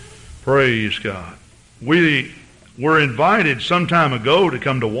Praise God. We were invited some time ago to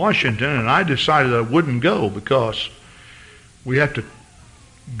come to Washington, and I decided I wouldn't go because we have to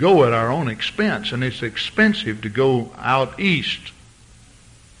go at our own expense, and it's expensive to go out east.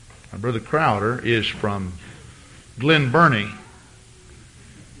 My brother Crowder is from Glen Burnie,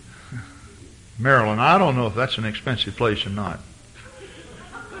 Maryland. I don't know if that's an expensive place or not.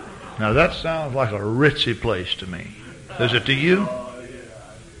 Now that sounds like a ritzy place to me. Does it to you?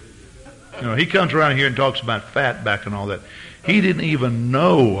 You know, he comes around here and talks about fatback and all that. He didn't even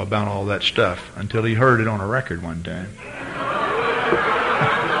know about all that stuff until he heard it on a record one time.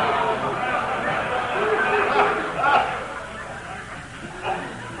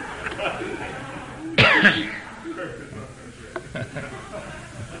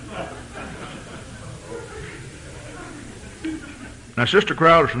 Now, Sister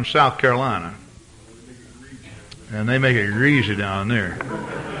Crowder's from South Carolina, and they make it greasy down there.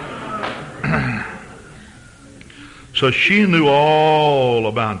 So she knew all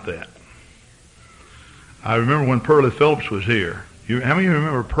about that. I remember when Pearlie Phillips was here. How many of you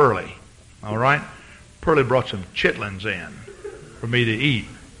remember Pearlie? All right? Pearlie brought some chitlins in for me to eat.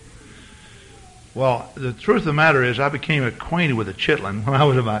 Well, the truth of the matter is I became acquainted with a chitlin when I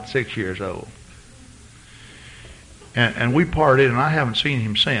was about 6 years old. And we parted, and I haven't seen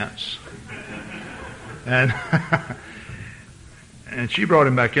him since. And and she brought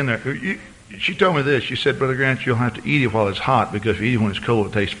him back in there. She told me this. She said, Brother Grant, you'll have to eat it while it's hot, because if you eat it when it's cold,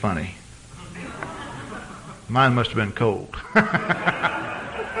 it tastes funny. Mine must have been cold.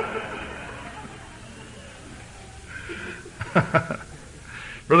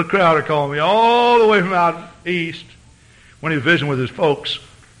 Brother Crowder called me all the way from out east when he was visiting with his folks.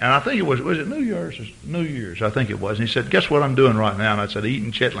 And I think it was it New Year's? New Year's, I think it was. And he said, guess what I'm doing right now? And I said,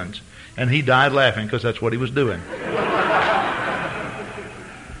 eating chitlins. And he died laughing because that's what he was doing.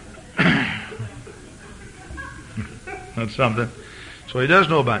 That's something. So he does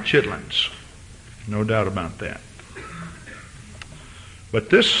know about chitlins. No doubt about that. But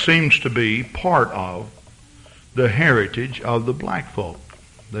this seems to be part of the heritage of the black folk.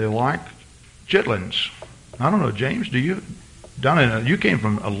 They like chitlins. I don't know, James, do you? You came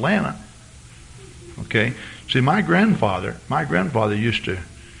from Atlanta. Okay. See, my grandfather used to.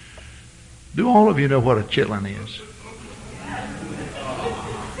 Do all of you know what a chitlin is?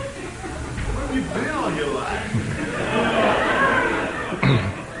 What have you been all your life?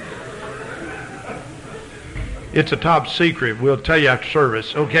 It's a top secret. We'll tell you after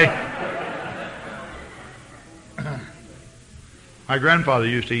service, okay? My grandfather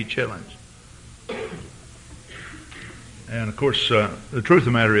used to eat chitlins. And, of course, the truth of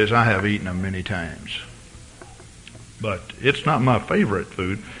the matter is I have eaten them many times. But it's not my favorite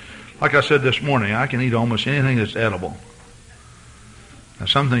food. Like I said this morning, I can eat almost anything that's edible. Now,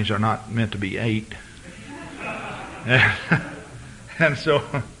 some things are not meant to be ate. And so,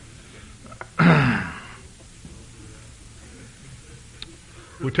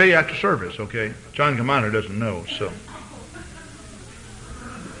 we'll tell you after service, okay? John Commander doesn't know, so.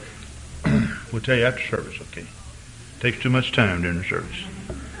 We'll tell you after service, okay? Takes too much time during the service.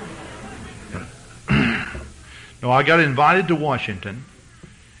 No, I got invited to Washington,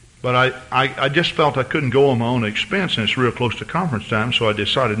 but I just felt I couldn't go on my own expense, and it's real close to conference time, so I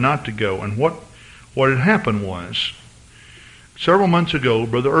decided not to go. And what had happened was, several months ago,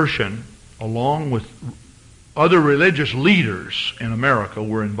 Brother Urshan, along with other religious leaders in America,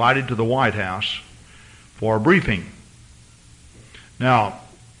 were invited to the White House for a briefing. Now,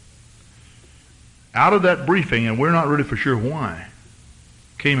 out of that briefing, and we're not really for sure why,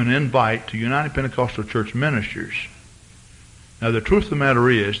 came an invite to United Pentecostal Church ministers. Now, the truth of the matter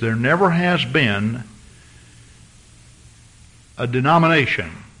is, there never has been a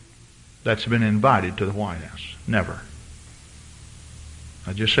denomination that's been invited to the White House. Never.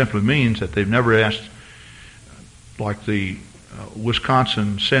 That just simply means that they've never asked, like the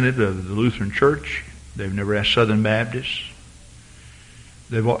Wisconsin Synod of the Lutheran Church, they've never asked Southern Baptists.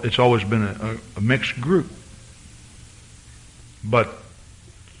 It's always been a mixed group. But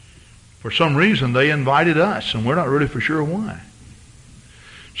for some reason, they invited us, and we're not really for sure why.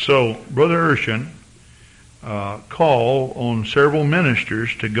 So Brother Urshan called on several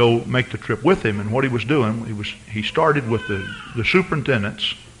ministers to go make the trip with him. And what he was doing, he started with the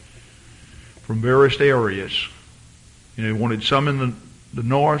superintendents from various areas. You know, he wanted some in the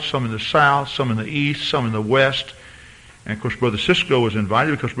north, some in the south, some in the east, some in the west. And, of course, Brother Cisco was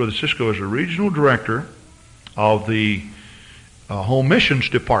invited because Brother Cisco is the regional director of the Home Missions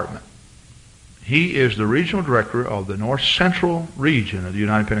Department. He is the regional director of the North Central region of the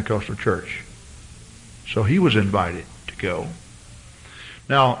United Pentecostal Church. So he was invited to go.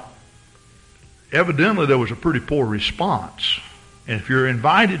 Now, evidently there was a pretty poor response. And if you're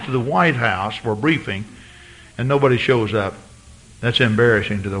invited to the White House for a briefing and nobody shows up, that's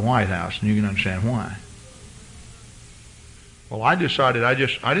embarrassing to the White House, and you can understand why. Well, I decided I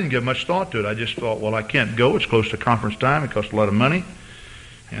didn't give much thought to it. I just thought, well, I can't go. It's close to conference time. It costs a lot of money.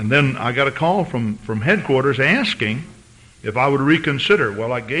 And then I got a call from headquarters asking if I would reconsider.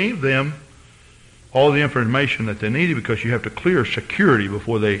 Well, I gave them all the information that they needed because you have to clear security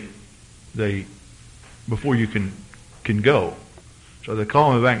before before you can go. So they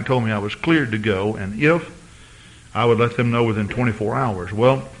called me back and told me I was cleared to go, and if I would let them know within 24 hours.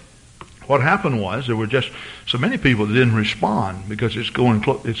 Well, what happened was there were just so many people that didn't respond because it's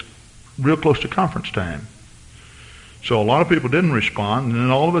real close to conference time. So a lot of people didn't respond, and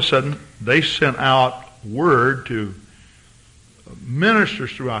then all of a sudden they sent out word to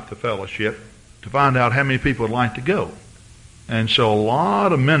ministers throughout the fellowship to find out how many people would like to go. And so a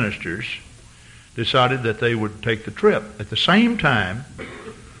lot of ministers decided that they would take the trip. At the same time,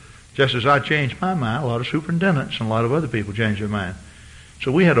 just as I changed my mind, a lot of superintendents and a lot of other people changed their mind.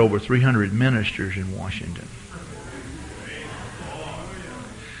 So we had over 300 ministers in Washington.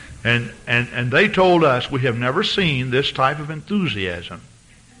 And they told us, we have never seen this type of enthusiasm.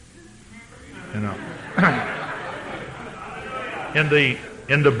 You know.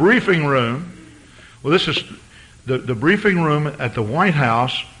 In the briefing room, well, this is the briefing room at the White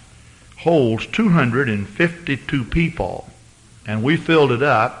House holds 252 people, and we filled it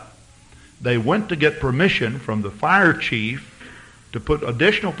up. They went to get permission from the fire chief to put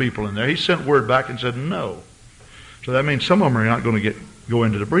additional people in there. He sent word back and said no. So that means some of them are not going to go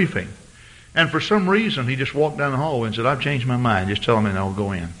into the briefing. And for some reason, he just walked down the hallway and said, I've changed my mind. Just tell them and I'll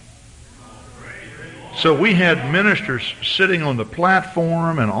go in. So we had ministers sitting on the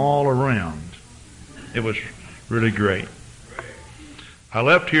platform and all around. It was really great. I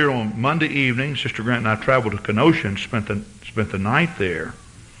left here on Monday evening. Sister Grant and I traveled to Kenosha and spent the night there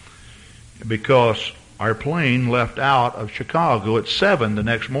because our plane left out of Chicago at 7 the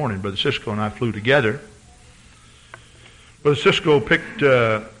next morning. Brother Cisco and I flew together. Brother Cisco picked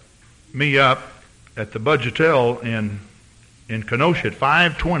me up at the Budgetel in Kenosha at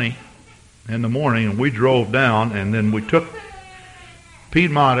 5:20 in the morning, and we drove down, and then we took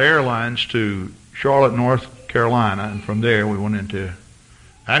Piedmont Airlines to Charlotte, North Carolina, and from there we went into,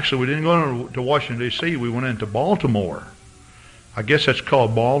 actually we didn't go to Washington, D.C., we went into Baltimore. I guess that's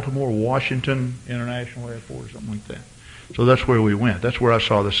called Baltimore-Washington International Airport or something like that. So that's where we went. That's where I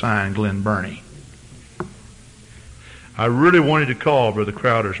saw the sign, Glen Burnie. I really wanted to call Brother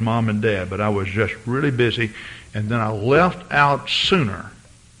Crowder's mom and dad, but I was just really busy, and then I left out sooner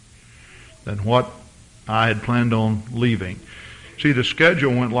than what I had planned on leaving. See, the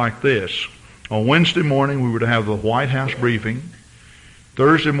schedule went like this. On Wednesday morning, we were to have the White House briefing.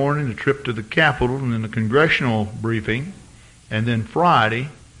 Thursday morning, the trip to the Capitol, and then the congressional briefing. And then Friday,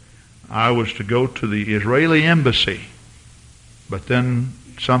 I was to go to the Israeli embassy. But then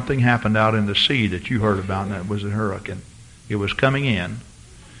something happened out in the sea that you heard about, and that was a hurricane. It was coming in.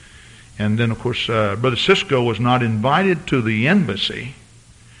 And then, of course, Brother Cisco was not invited to the embassy,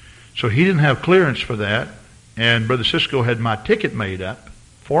 so he didn't have clearance for that. And Brother Cisco had my ticket made up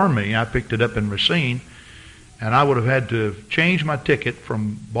for me. I picked it up in Racine, and I would have had to change my ticket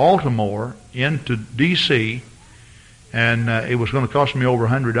from Baltimore into D.C., and it was going to cost me over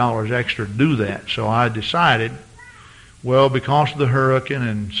 $100 extra to do that. So I decided, well, because of the hurricane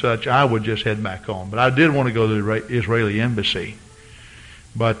and such, I would just head back home. But I did want to go to the Israeli embassy.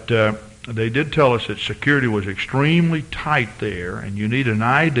 But they did tell us that security was extremely tight there, and you need an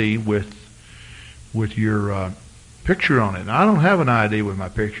ID with your picture on it. And I don't have an ID with my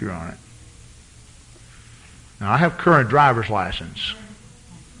picture on it. Now, I have current driver's license.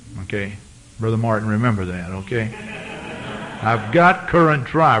 Okay? Brother Martin, remember that, okay? I've got current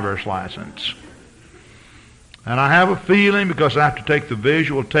driver's license. And I have a feeling, because I have to take the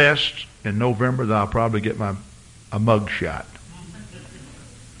visual test in November, that I'll probably get a mug shot.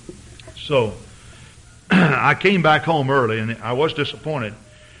 So I came back home early, and I was disappointed.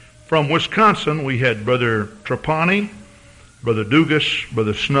 From Wisconsin, we had Brother Trapani, Brother Dugas,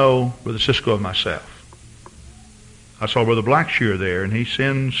 Brother Snow, Brother Cisco, and myself. I saw Brother Blackshear there, and he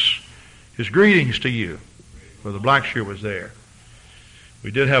sends his greetings to you. Brother Blackshear was there.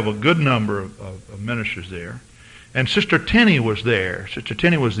 We did have a good number of ministers there. And Sister Tenney was there. Sister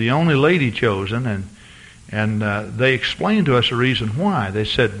Tenney was the only lady chosen, and they explained to us the reason why. They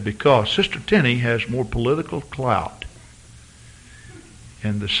said because Sister Tenney has more political clout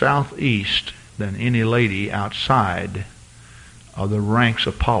in the Southeast than any lady outside of the ranks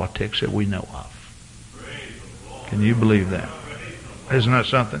of politics that we know of. Can you believe that? Isn't that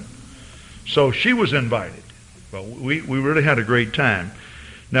something? So she was invited. Well, we really had a great time.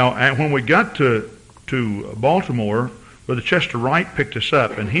 Now, when we got to Baltimore, Brother Chester Wright picked us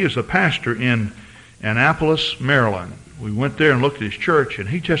up, and he is a pastor in Annapolis, Maryland. We went there and looked at his church, and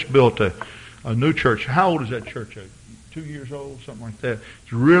he just built a new church. How old is that church? 2 years old, something like that.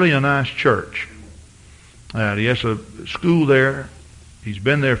 It's really a nice church. He has a school there. He's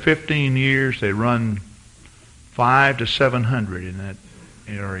been there 15 years. They run 500 to 700 in that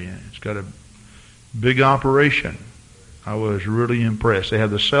area. It's got a big operation. I was really impressed. They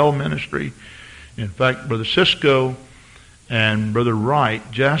have the cell ministry. In fact, Brother Cisco and Brother Wright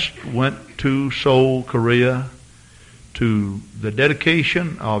just went to Seoul, Korea, to the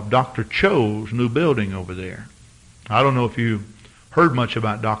dedication of Dr. Cho's new building over there. I don't know if you heard much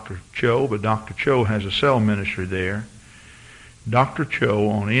about Dr. Cho, but Dr. Cho has a cell ministry there. Dr. Cho,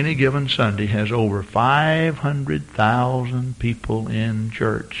 on any given Sunday, has over 500,000 people in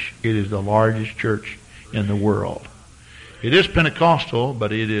church. It is the largest church in the world. It is Pentecostal,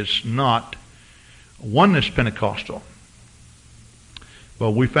 but it is not oneness Pentecostal.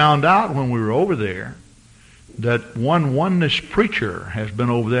 But we found out when we were over there that one oneness preacher has been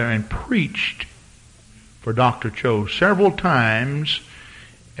over there and preached for Dr. Cho several times,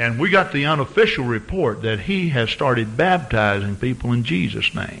 and we got the unofficial report that he has started baptizing people in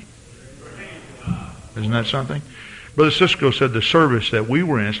Jesus' name. Isn't that something? Brother Cisco said the service that we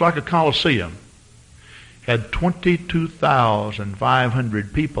were in, it's like a coliseum, had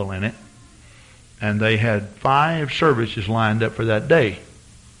 22,500 people in it, and they had 5 services lined up for that day.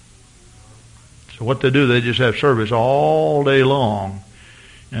 So what they do, they just have service all day long.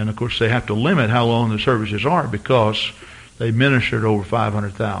 And, of course, they have to limit how long the services are because they ministered over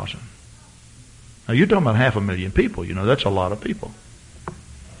 500,000. Now, you're talking about 500,000 people. You know, that's a lot of people.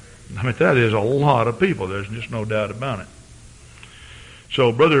 I mean, that is a lot of people. There's just no doubt about it.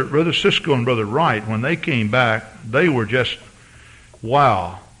 So Brother Cisco and Brother Wright, when they came back, they were just,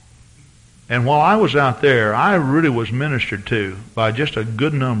 wow. And while I was out there, I really was ministered to by just a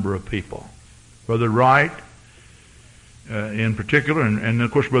good number of people. Brother Wright, in particular, and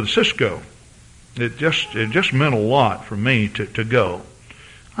of course Brother Cisco. It just meant a lot for me to go.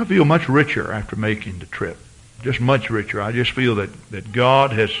 I feel much richer after making the trip. Just much richer. I just feel that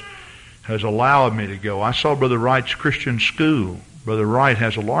God has allowed me to go. I saw Brother Wright's Christian school. Brother Wright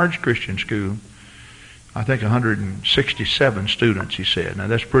has a large Christian school. I think 167 students, he said. Now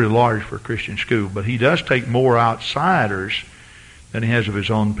that's pretty large for a Christian school, but he does take more outsiders than he has of his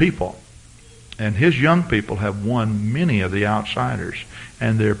own people. And his young people have won many of the outsiders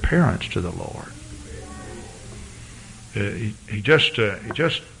and their parents to the Lord. He just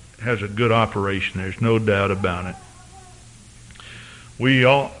has a good operation. There's no doubt about it.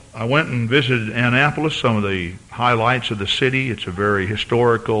 I went and visited Annapolis, some of the highlights of the city. It's a very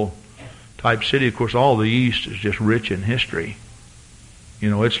historical type city. Of course, all the East is just rich in history.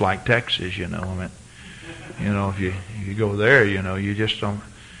 You know, it's like Texas. You know, I mean, you know, if you go there, you know, you just don't.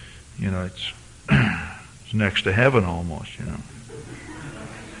 You know, it's next to heaven almost, you know.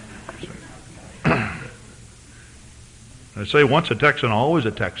 They say once a Texan, always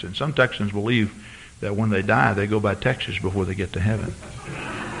a Texan. Some Texans believe that when they die, they go by Texas before they get to heaven.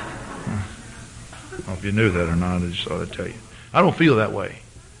 I don't know if you knew that or not. I just thought I'd tell you. I don't feel that way.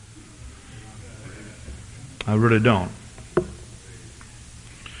 I really don't.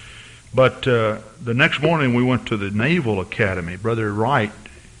 But the next morning we went to the Naval Academy. Brother Wright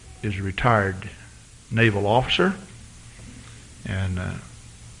is a retired naval officer, and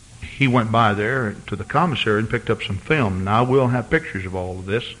he went by there to the commissary and picked up some film. Now, I will have pictures of all of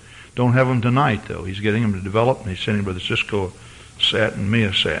this. Don't have them tonight, though. He's getting them to develop, and he's sending Brother Cisco a set and me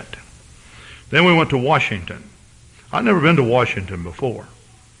a set. Then we went to Washington. I'd never been to Washington before.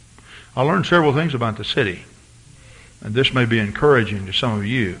 I learned several things about the city, and this may be encouraging to some of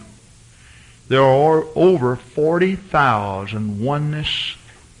you. There are over 40,000 oneness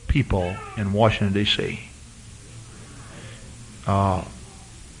people in Washington, D.C.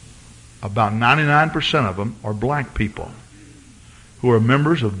 About 99% of them are black people who are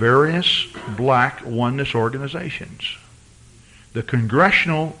members of various black oneness organizations. The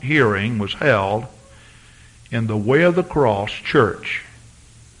congressional hearing was held in the Way of the Cross Church,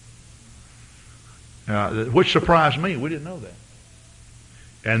 which surprised me. We didn't know that.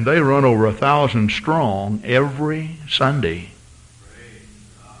 And they run over 1,000 strong every Sunday.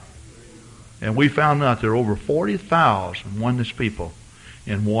 And we found out there are over 40,000 oneness people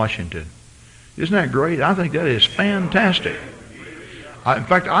in Washington. Isn't that great? I think that is fantastic. In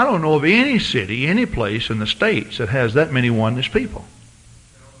fact, I don't know of any city, any place in the States that has that many oneness people.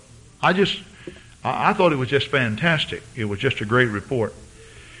 I thought it was just fantastic. It was just a great report.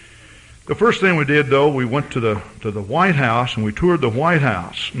 The first thing we did, though, we went to the White House and we toured the White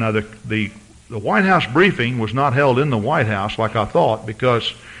House. Now, the White House briefing was not held in the White House like I thought,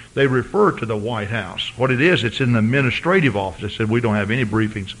 because they refer to the White House. What it is, it's in the administrative office. They said we don't have any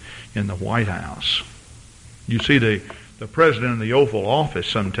briefings in the White House. You see the president in the Oval Office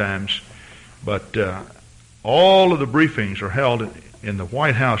sometimes, but all of the briefings are held in the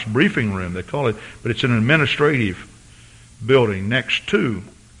White House briefing room, they call it, but it's an administrative building next to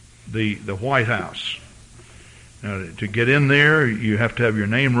the White House. Now, to get in there, you have to have your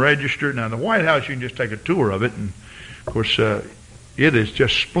name registered. Now, the White House, you can just take a tour of it, and of course, it is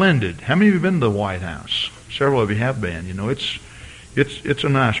just splendid. How many of you have been to the White House? Several of you have been. You know, it's a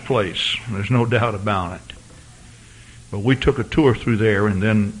nice place. There's no doubt about it. But we took a tour through there, and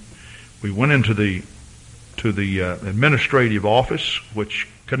then we went into the administrative office, which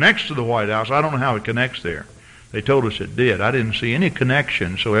connects to the White House. I don't know how it connects there. They told us it did. I didn't see any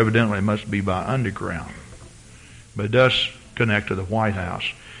connection, so evidently it must be by underground. But it does connect to the White House.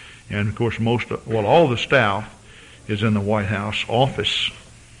 And of course, all the staff is in the White House office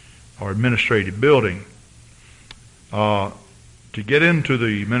or administrative building. To get into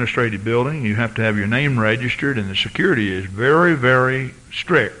the administrative building, you have to have your name registered, and the security is very, very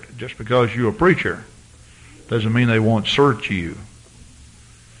strict. Just because you're a preacher doesn't mean they won't search you,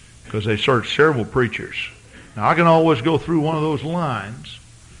 because they search several preachers. Now, I can always go through one of those lines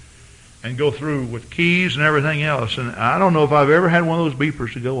and go through with keys and everything else, and I don't know if I've ever had one of those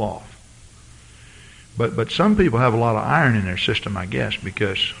beepers to go off. But some people have a lot of iron in their system, I guess,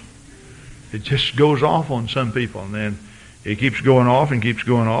 because it just goes off on some people, and then it keeps going off and keeps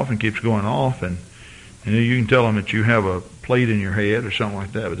going off and keeps going off, and you can tell them that you have a plate in your head or something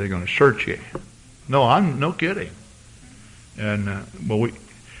like that, but they're going to search you. No kidding. And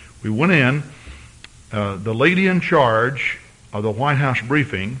we went in. The lady in charge of the White House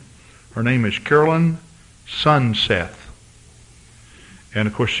briefing, her name is Carolyn Sunseth. And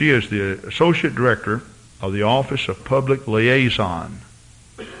of course, she is the Associate Director of the Office of Public Liaison.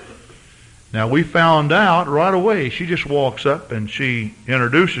 Now, we found out right away, she just walks up and she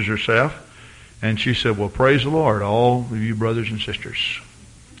introduces herself, and she said, well, praise the Lord, all of you brothers and sisters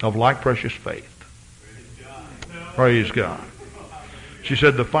of like precious faith. Praise God. She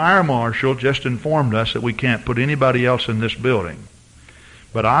said, the fire marshal just informed us that we can't put anybody else in this building.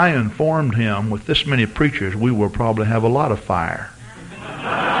 But I informed him with this many preachers, we will probably have a lot of fire.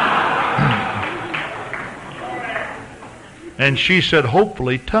 And she said,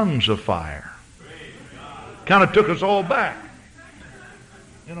 hopefully tongues of fire. Kind of took us all back.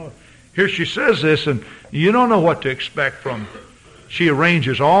 You know, here she says this, and you don't know what to expect from. She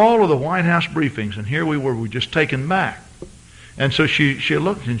arranges all of the White House briefings, and here we were just taken back. And so she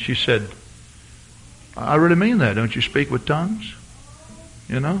looked and she said, I really mean that. Don't you speak with tongues?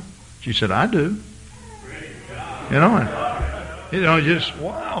 You know? She said, I do. You know, and, just,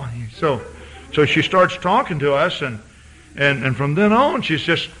 wow. So she starts talking to us, and from then on, she's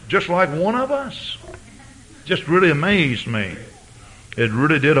just like one of us. Just really amazed me. It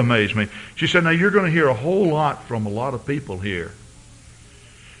really did amaze me. She said, now you're going to hear a whole lot from a lot of people here.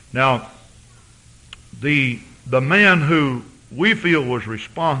 Now, the man who we feel was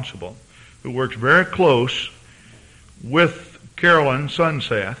responsible, who works very close with Carolyn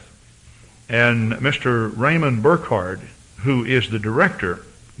Sunseth and Mr. Raymond Burkhardt, who is the director,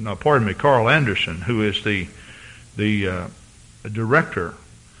 Carl Anderson, who is the director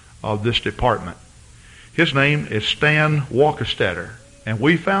of this department. His name is Stan Walkestetter, and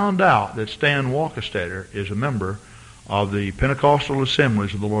we found out that Stan Walkestetter is a member of the Pentecostal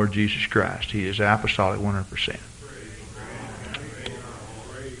Assemblies of the Lord Jesus Christ. He is apostolic 100%.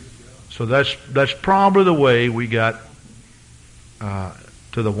 So that's probably the way we got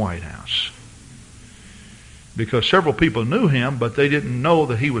to the White House. Because several people knew him, but they didn't know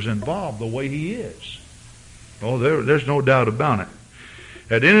that he was involved the way he is. Oh, there's no doubt about it.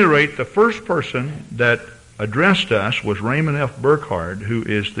 At any rate, the first person that addressed us was Raymond F. Burkhardt, who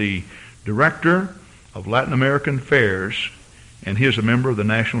is the Director of Latin American Affairs, and he is a member of the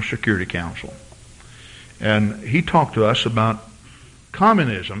National Security Council. And he talked to us about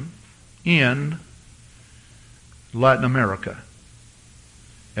communism in Latin America.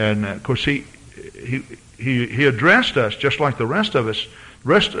 And of course, he addressed us just like the rest of us.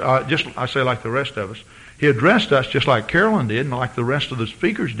 Like the rest of us. He addressed us just like Carolyn did, and like the rest of the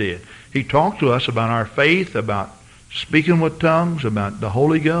speakers did. He talked to us about our faith, about speaking with tongues, about the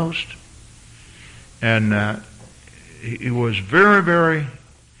Holy Ghost. And it was very, very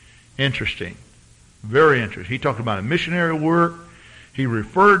interesting. Very interesting. He talked about a missionary work. He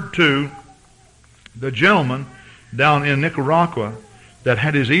referred to the gentleman down in Nicaragua that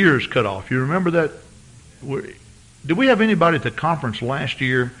had his ears cut off. You remember that? Did we have anybody at the conference last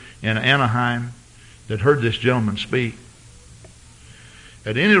year in Anaheim that heard this gentleman speak?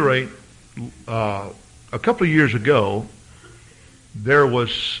 At any rate, a couple of years ago, there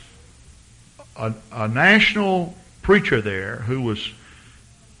was a national preacher there who was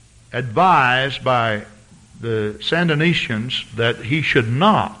advised by the Sandinisians that he should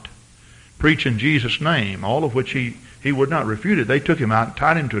not preach in Jesus' name, all of which he would not refute it. They took him out and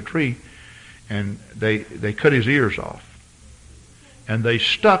tied him to a tree, and they cut his ears off. And they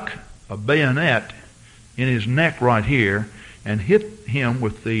stuck a bayonet in his neck right here and hit him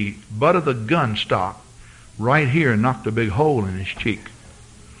with the butt of the gun stock right here and knocked a big hole in his cheek.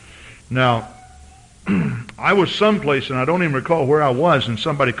 Now, I was someplace, and I don't even recall where I was, and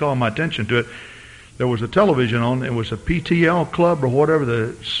somebody called my attention to it. There was a television on. It was a PTL club or whatever,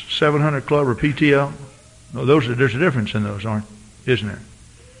 the 700 club or PTL. No, there's a difference in those, isn't there?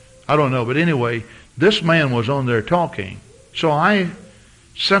 I don't know. But anyway, this man was on there talking. So I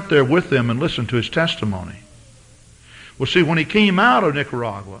sat there with them and listened to his testimony. Well, see, when he came out of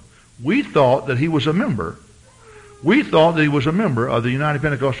Nicaragua, we thought that he was a member. We thought that he was a member of the United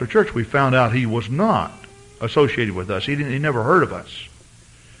Pentecostal Church. We found out he was not associated with us. He never heard of us.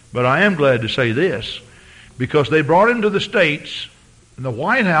 But I am glad to say this, because they brought him to the States, and the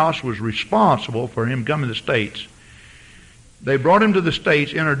White House was responsible for him coming to the States. They brought him to the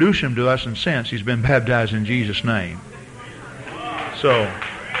States, introduced him to us, and since he's been baptized in Jesus' name. So,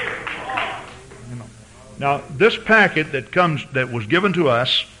 now this packet that was given to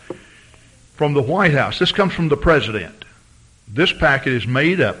us from the White House, this comes from the President. This packet is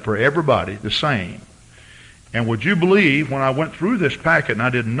made up for everybody the same. And would you believe, when I went through this packet and I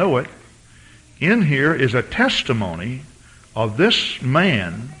didn't know it, in here is a testimony of this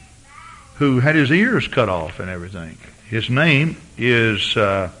man who had his ears cut off and everything. His name is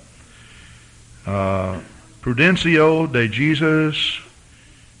Prudencio de Jesus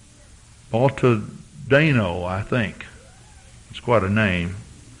Altadeno, I think. It's quite a name.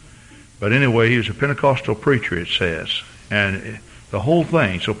 But anyway, he was a Pentecostal preacher, it says. And the whole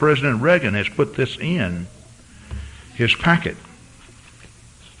thing. So President Reagan has put this in his packet.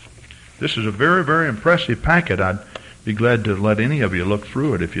 This is a very, very impressive packet. I'd be glad to let any of you look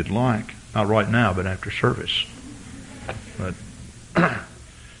through it if you'd like. Not right now, but after service. But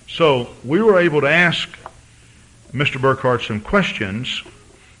so we were able to ask Mr. Burkhart some questions,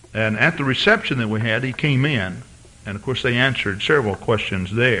 and at the reception that we had, he came in, and of course they answered several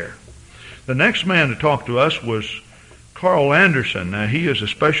questions there. The next man to talk to us was Carl Anderson. Now, he is a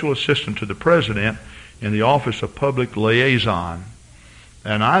special assistant to the President in the Office of Public Liaison.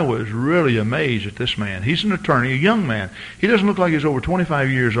 And I was really amazed at this man. He's an attorney, a young man. He doesn't look like he's over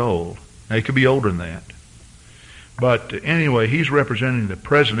 25 years old. Now, he could be older than that. But anyway, he's representing the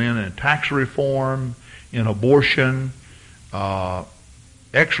President in tax reform, in abortion,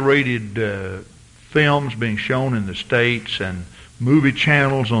 X-rated films being shown in the States, and movie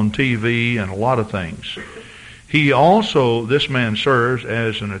channels on TV, and a lot of things. He also, this man serves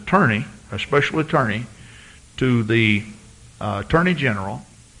as an attorney, a special attorney, to the Attorney General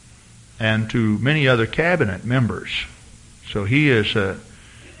and to many other cabinet members. So he's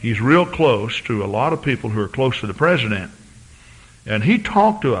real close to a lot of people who are close to the President. And he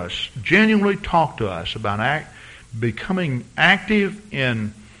talked to us, genuinely talked to us about becoming active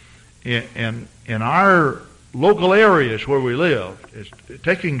in our local areas where we live,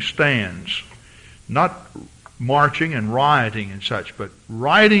 taking stands, not marching and rioting and such, but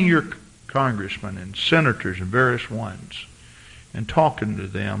writing your congressmen and senators and various ones and talking to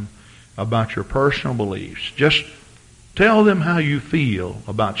them about your personal beliefs. Just tell them how you feel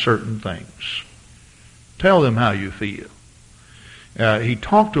about certain things. Tell them how you feel. He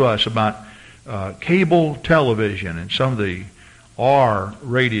talked to us about cable television and some of the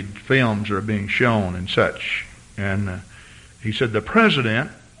R-rated films that are being shown and such. And he said the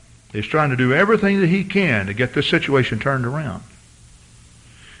President is trying to do everything that he can to get this situation turned around,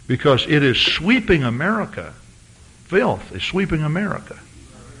 because it is sweeping America. Filth is sweeping America.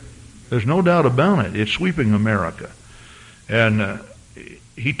 There's no doubt about it. It's sweeping America. And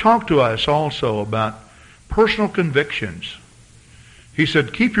he talked to us also about personal convictions. He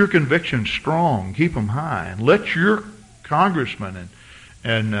said, keep your convictions strong, keep them high, and let your congressmen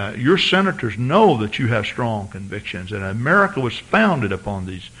and your senators know that you have strong convictions. And America was founded upon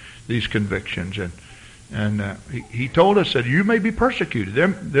these convictions. And he told us that you may be persecuted.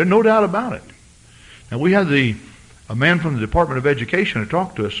 There's no doubt about it. And we had a man from the Department of Education who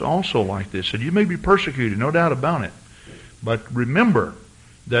talked to us also like this. Said, you may be persecuted, no doubt about it. But remember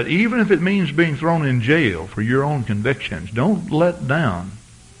that even if it means being thrown in jail for your own convictions, don't let down.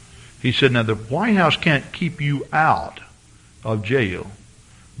 He said, now the White House can't keep you out of jail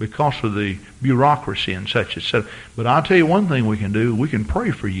because of the bureaucracy and such, etc. But I'll tell you one thing we can do. We can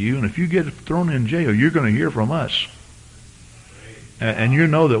pray for you, and if you get thrown in jail, you're going to hear from us. And you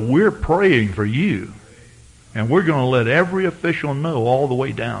know that we're praying for you. And we're going to let every official know all the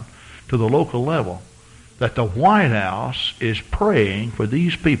way down to the local level that the White House is praying for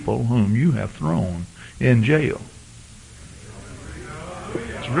these people whom you have thrown in jail.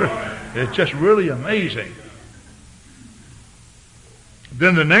 It's just really amazing.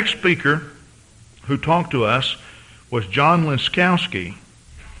 Then the next speaker who talked to us was John Liskowski.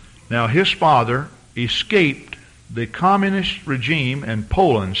 Now his father escaped the communist regime in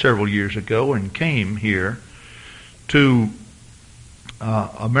Poland several years ago and came here to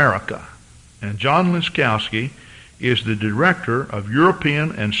America. And John Liskowski is the director of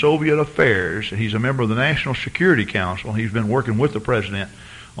European and Soviet Affairs. He's a member of the National Security Council. He's been working with the president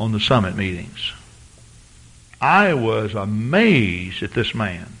on the summit meetings. I was amazed at this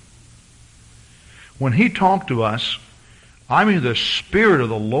man. When he talked to us, I mean, the Spirit of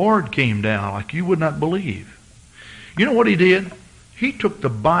the Lord came down like you would not believe. You know what he did? He took the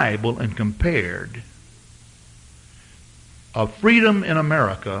Bible and compared freedom in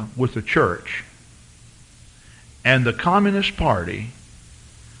America with the church and the Communist Party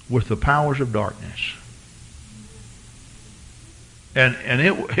with the powers of darkness. And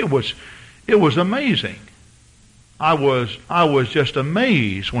it was amazing. I was just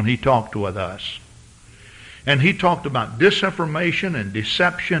amazed when he talked with us. And he talked about disinformation and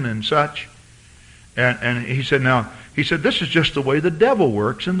deception and such. And he said, this is just the way the devil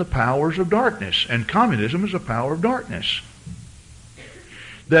works in the powers of darkness. And communism is a power of darkness.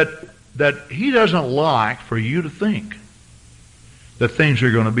 That he doesn't like for you to think that things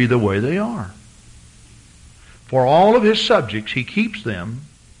are going to be the way they are. For all of his subjects, he keeps them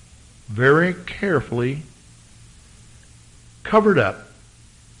very carefully covered up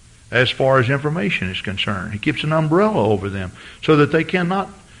as far as information is concerned. He keeps an umbrella over them so that they cannot,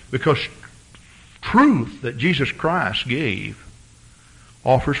 because truth that Jesus Christ gave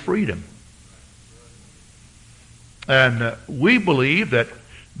offers freedom. And we believe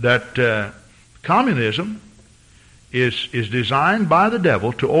that communism is designed by the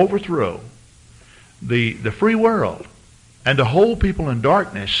devil to overthrow the free world and to hold people in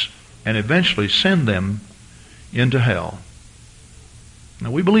darkness and eventually send them into hell. Now,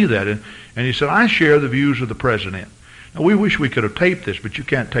 we believe that. And he said, I share the views of the president. Now, we wish we could have taped this, but you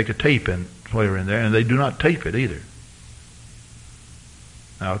can't take a tape player in there, and they do not tape it either.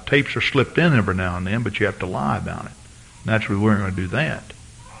 Now, tapes are slipped in every now and then, but you have to lie about it. Naturally, we weren't going to do that.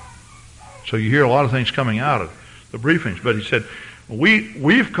 So you hear a lot of things coming out of the briefings. But he said,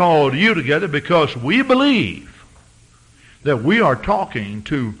 we've called you together because we believe that we are talking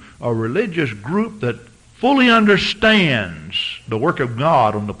to a religious group that fully understands the work of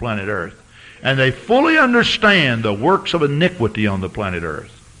God on the planet Earth. And they fully understand the works of iniquity on the planet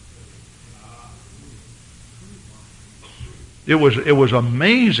Earth. It was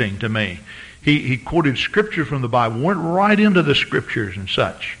amazing to me. He quoted scripture from the Bible, went right into the scriptures and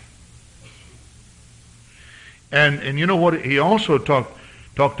such. And you know what? He also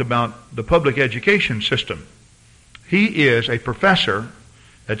talked about the public education system. He is a professor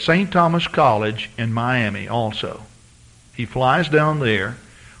at St. Thomas College in Miami also. He flies down there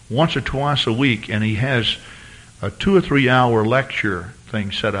once or twice a week, and he has a 2 or 3 hour lecture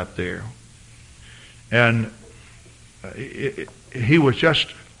thing set up there. And he was saying,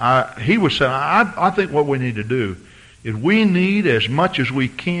 I think what we need to do is we need as much as we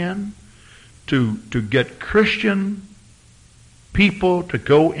can to get Christian people to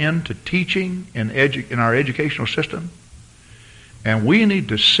go into teaching in our educational system. And we need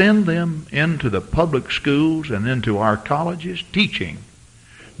to send them into the public schools and into our colleges teaching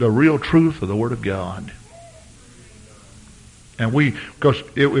the real truth of the Word of God. And because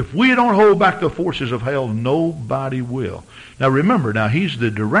if we don't hold back the forces of hell, nobody will. Now remember, he's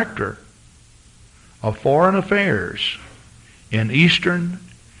the director of foreign affairs in Eastern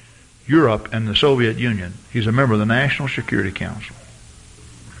Europe and the Soviet Union. He's a member of the National Security Council.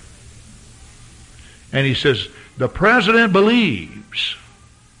 And he says, the president believes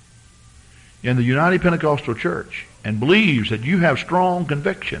in the United Pentecostal Church and believes that you have strong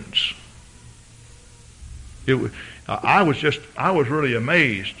convictions. I was really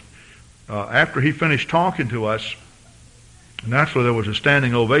amazed. After he finished talking to us, naturally there was a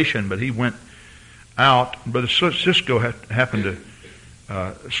standing ovation, but he went out. Brother Cisco happened to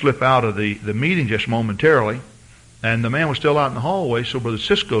slip out of the meeting just momentarily. And the man was still out in the hallway, so Brother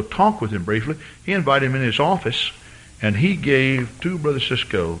Cisco talked with him briefly. He invited him in his office, and he gave to Brother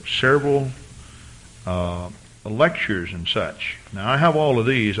Cisco several lectures and such. Now, I have all of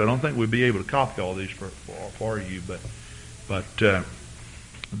these. I don't think we'd be able to copy all these for you, but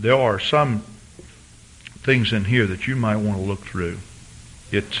there are some things in here that you might want to look through.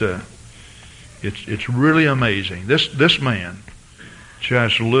 It's really amazing. This man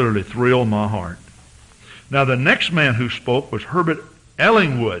just literally thrilled my heart. Now, the next man who spoke was Herbert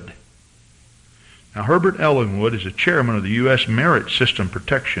Ellingwood. Now, Herbert Ellingwood is the chairman of the U.S. Merit System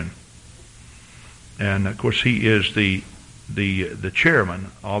Protection. And, of course, he is the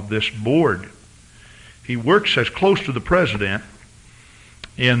chairman of this board. He works as close to the president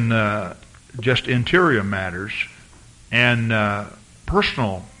in just interior matters and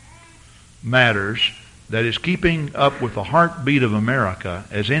personal matters that is keeping up with the heartbeat of America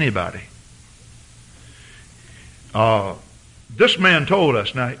as anybody. This man told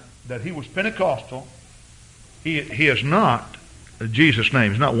us now that he was Pentecostal. He is not Jesus'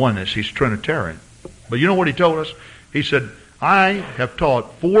 name. He's not oneness. He's Trinitarian. But you know what he told us? He said, I have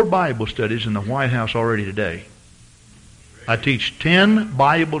taught 4 Bible studies in the White House already today. I teach 10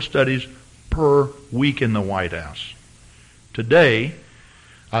 Bible studies per week in the White House. Today,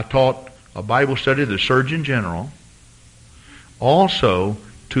 I taught a Bible study to the Surgeon General, also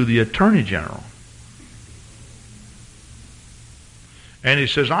to the Attorney General. And he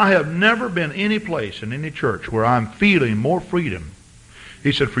says, I have never been any place in any church where I'm feeling more freedom.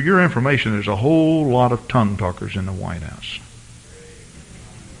 He said, for your information, there's a whole lot of tongue talkers in the White House.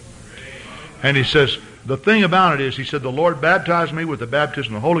 And he says, the thing about it is, he said, the Lord baptized me with the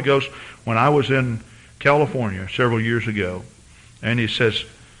baptism of the Holy Ghost when I was in California several years ago. And he says,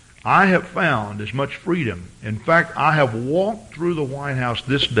 I have found as much freedom. In fact, I have walked through the White House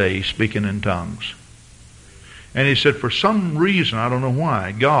this day speaking in tongues. And he said, for some reason, I don't know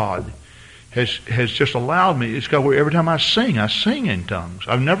why, God has just allowed me. It's got where every time I sing in tongues.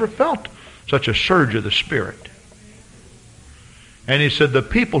 I've never felt such a surge of the Spirit. And he said, the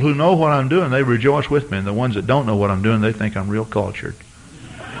people who know what I'm doing, they rejoice with me. And the ones that don't know what I'm doing, they think I'm real cultured.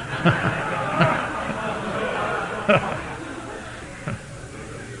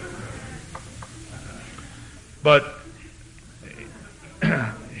 But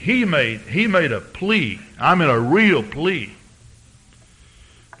he made a plea, I mean a real plea,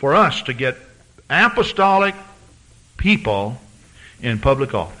 for us to get apostolic people in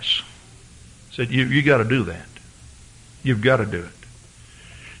public office. He said, you got to do that. You've got to do it.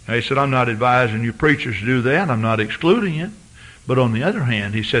 Now he said, I'm not advising you preachers to do that. I'm not excluding it. But on the other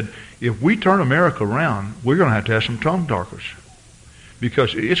hand, he said, if we turn America around, we're going to have some tongue talkers.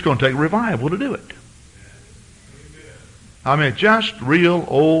 Because it's going to take revival to do it. I mean, just real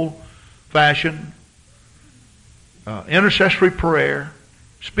old-fashioned intercessory prayer,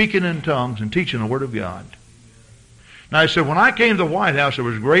 speaking in tongues, and teaching the Word of God. Now, he said, when I came to the White House, there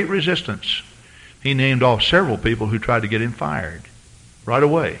was great resistance. He named off several people who tried to get him fired right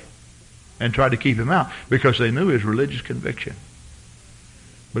away and tried to keep him out because they knew his religious conviction.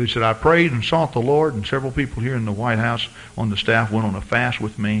 But he said, I prayed and sought the Lord, and several people here in the White House on the staff went on a fast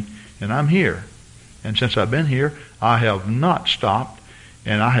with me, and I'm here. And since I've been here, I have not stopped,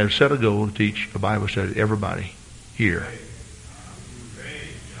 and I have set a goal to teach a Bible study to everybody here.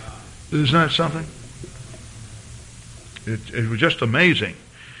 Isn't that something? It was just amazing.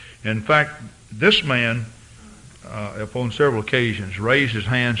 In fact, this man, upon several occasions, raised his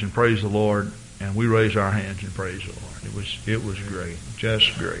hands and praised the Lord, and we raised our hands and praised the Lord. It was great,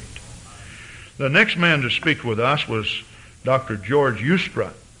 just great. The next man to speak with us was Dr. George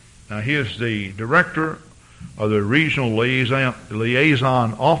Ustra. Now, he is the director of the Regional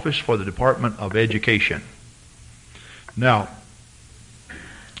Liaison Office for the Department of Education. Now,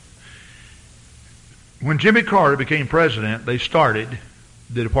 when Jimmy Carter became president, they started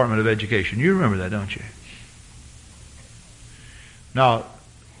the Department of Education. You remember that, don't you? Now,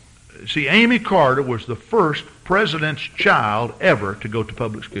 see, Amy Carter was the first president's child ever to go to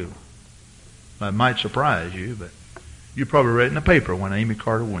public school. That might surprise you, but you probably read it in the paper when Amy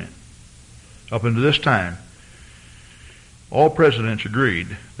Carter went. Up until this time, all presidents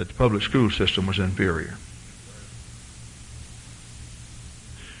agreed that the public school system was inferior.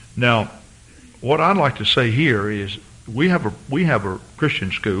 Now, what I'd like to say here is we have a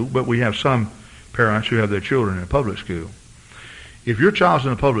Christian school, but we have some parents who have their children in a public school. If your child's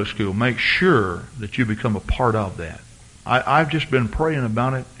in a public school, make sure that you become a part of that. I've just been praying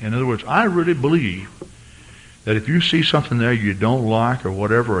about it. In other words, I really believe that if you see something there you don't like or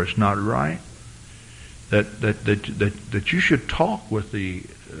whatever, or it's not right, that you should talk with the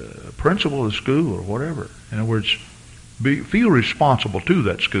principal of the school or whatever. In other words, feel responsible to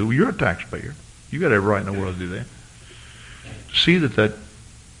that school. You're a taxpayer. You got every right in the world to do that. See that that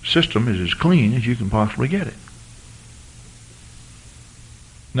system is as clean as you can possibly get it.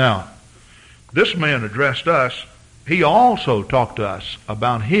 Now, this man addressed us. He also talked to us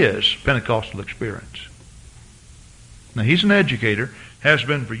about his Pentecostal experience. Now, he's an educator, has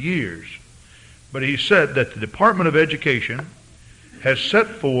been for years. But he said that the Department of Education has set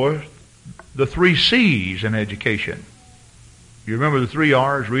forth the 3 C's in education. You remember the 3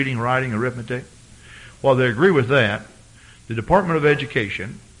 R's, reading, writing, arithmetic? Well, they agree with that. The Department of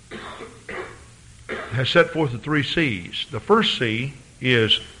Education has set forth the 3 C's. The first C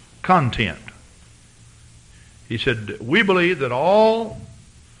is content. He said, we believe that all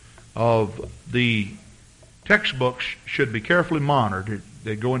of the textbooks should be carefully monitored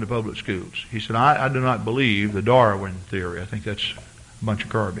that go into public schools. He said, I do not believe the Darwin theory. I think that's a bunch of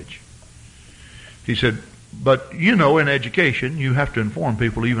garbage. He said, but you know, in education, you have to inform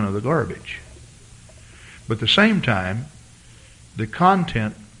people even of the garbage. But at the same time, the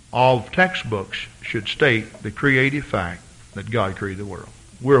content of textbooks should state the creative fact that God created the world.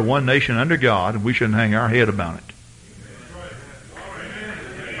 We're one nation under God, and we shouldn't hang our head about it.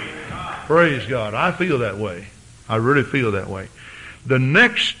 Praise God. I feel that way. I really feel that way. The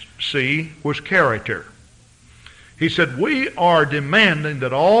next C was character. He said, we are demanding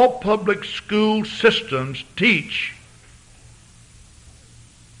that all public school systems teach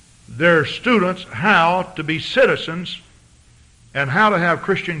their students how to be citizens and how to have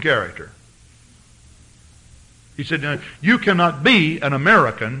Christian character. He said, you cannot be an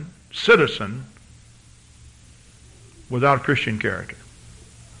American citizen without Christian character.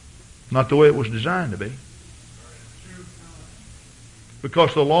 Not the way it was designed to be.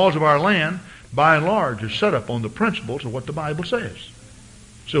 Because the laws of our land, by and large, are set up on the principles of what the Bible says.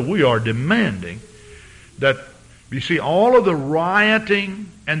 So we are demanding that, you see, all of the rioting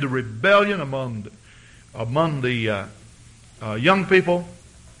and the rebellion among the young people,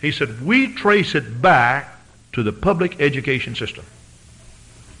 he said, we trace it back to the public education system.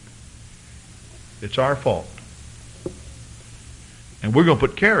 It's our fault. And we're going to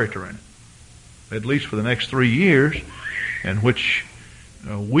put character in it, at least for the next 3 years, in which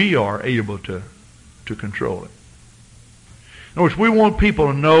we are able to control it. In other words, we want people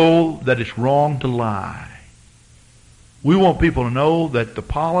to know that it's wrong to lie. We want people to know that the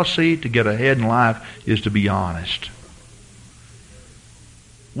policy to get ahead in life is to be honest.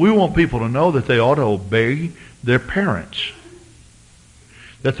 We want people to know that they ought to obey their parents.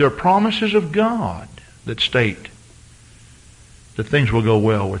 That there are promises of God that state that things will go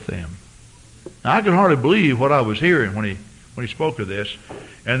well with them. Now, I can hardly believe what I was hearing when he spoke of this.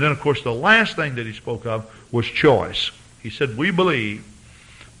 And then, of course, the last thing that he spoke of was choice. He said, we believe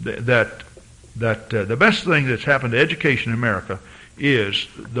that the best thing that's happened to education in America is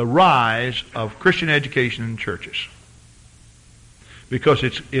the rise of Christian education in churches. Because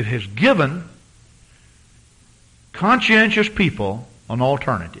it has given conscientious people an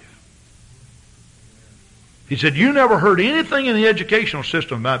alternative. He said, you never heard anything in the educational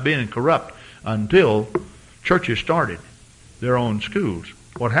system about being corrupt until churches started their own schools.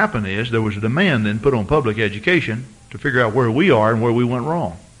 What happened is there was a demand then put on public education to figure out where we are and where we went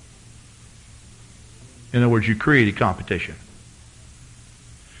wrong. In other words, you created competition.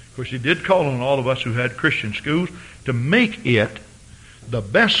 Of course, he did call on all of us who had Christian schools to make it the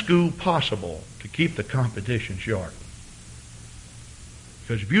best school possible to keep the competition sharp.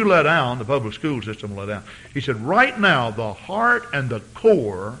 Because if you let down, the public school system will let down. He said, right now, the heart and the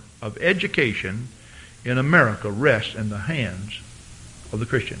core of education in America rests in the hands of the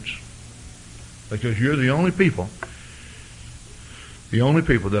Christians. Because you're the only people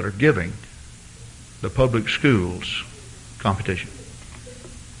that are giving the public schools competition.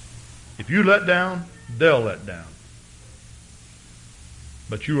 If you let down, they'll let down.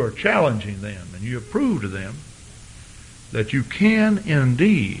 But you are challenging them, and you have proved to them that you can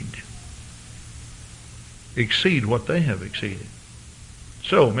indeed exceed what they have exceeded.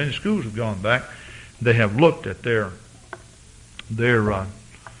 So many schools have gone back. They have looked at their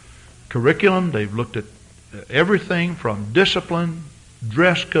curriculum. They've looked at everything from discipline,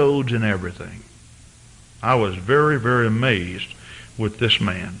 dress codes, and everything. I was very, very amazed with this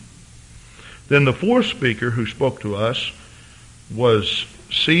man. Then the fourth speaker who spoke to us was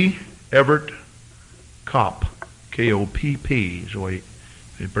C. Everett Kopp. K-O-P-P is the way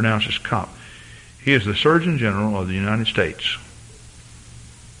he pronounces Kopp. He is the Surgeon General of the United States.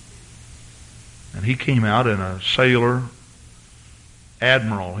 And he came out in a sailor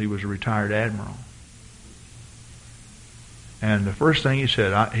admiral. He was a retired admiral. And the first thing he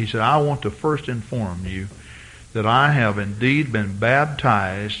said, I want to first inform you that I have indeed been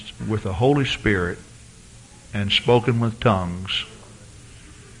baptized with the Holy Spirit and spoken with tongues,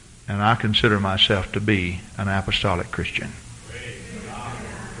 and I consider myself to be an apostolic Christian.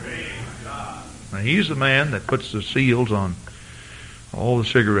 Now, he's the man that puts the seals on all the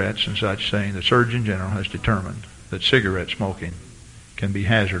cigarettes and such, saying the Surgeon General has determined that cigarette smoking can be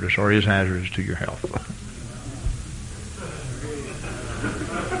hazardous or is hazardous to your health.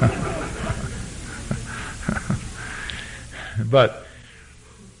 But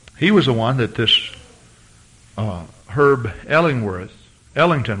he was the one that this Herb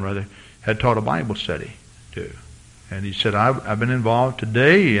Ellington had taught a Bible study to. And he said, I've been involved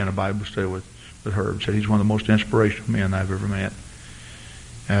today in a Bible study with Herb. He said he's one of the most inspirational men I've ever met.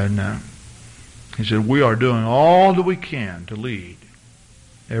 And he said, we are doing all that we can to lead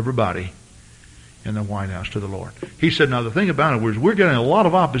everybody in the White House to the Lord. He said, now the thing about it is we're getting a lot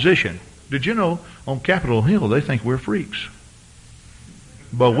of opposition. Did you know on Capitol Hill they think we're freaks?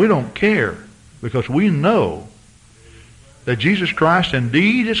 But we don't care, because we know that Jesus Christ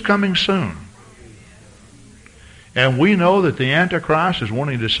indeed is coming soon. And we know that the Antichrist is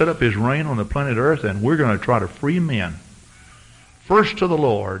wanting to set up his reign on the planet Earth, and we're going to try to free men. First to the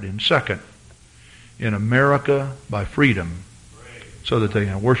Lord, and second in America by freedom, so that they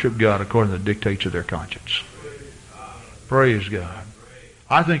can worship God according to the dictates of their conscience. Praise God.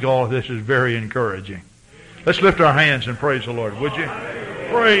 I think all of this is very encouraging. Let's lift our hands and praise the Lord, would you?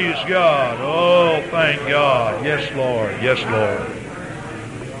 Praise God. Oh, thank God. Yes, Lord. Yes, Lord.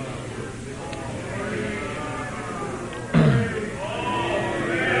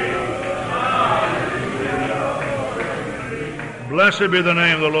 Blessed be the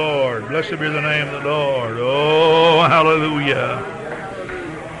name of the Lord. Blessed be the name of the Lord. Oh, hallelujah.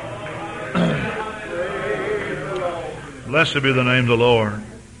 Blessed be the name of the Lord.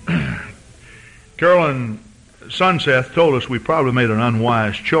 Carolyn Sunseth told us we probably made an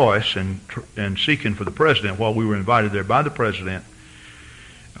unwise choice in seeking for the president while we were invited there by the president.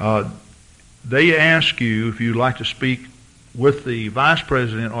 They ask you if you'd like to speak with the vice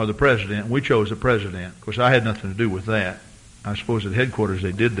president or the president. We chose the president. Of course, I had nothing to do with that. I suppose at headquarters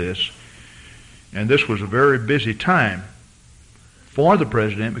they did this. And this was a very busy time for the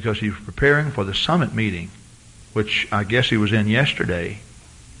president because he was preparing for the summit meeting, which I guess he was in yesterday,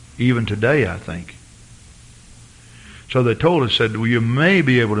 even today, I think. So they told us, said, well, you may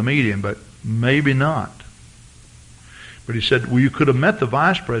be able to meet him, but maybe not. But he said, well, you could have met the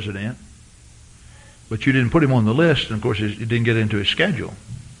vice president, but you didn't put him on the list, and of course it didn't get into his schedule.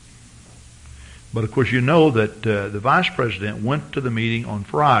 But of course you know that the vice president went to the meeting on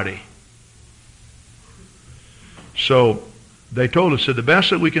Friday. So they told us that the best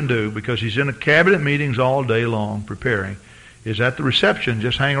that we can do, because he's in the cabinet meetings all day long preparing, is at the reception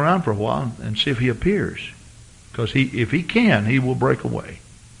just hang around for a while and see if he appears. Because if he can, he will break away.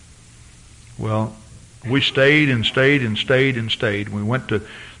 Well, we stayed and stayed and stayed and stayed. We went to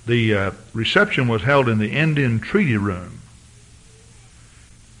the reception was held in the Indian Treaty Room.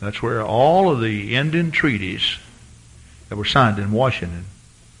 That's where all of the Indian treaties that were signed in Washington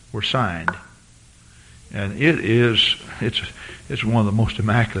were signed. And it's one of the most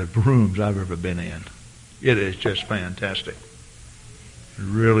immaculate rooms I've ever been in. It is just fantastic. It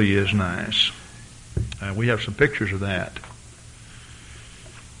really is nice. And we have some pictures of that.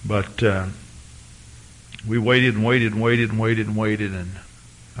 But we waited and waited and waited and waited and waited, and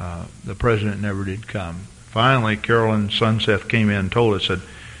the president never did come. Finally, Carolyn Sunseth came in and told us that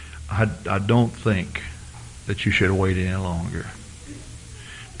I don't think that you should wait any longer.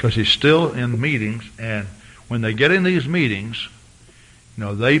 Because he's still in meetings, and when they get in these meetings, you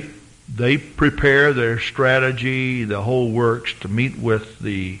know, they prepare their strategy, the whole works to meet with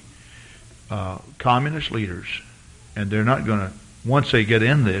the communist leaders, and they're not going to, once they get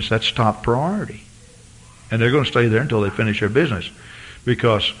in this, that's top priority. And they're going to stay there until they finish their business,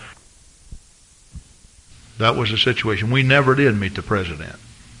 because that was the situation. We never did meet the president.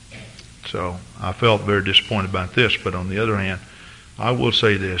 So I felt very disappointed about this, but on the other hand, I will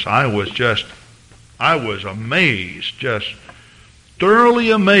say this, I was amazed, just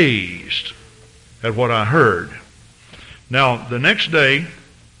thoroughly amazed at what I heard. Now, the next day,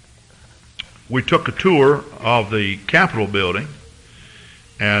 we took a tour of the Capitol building,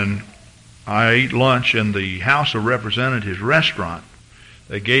 and I ate lunch in the House of Representatives restaurant.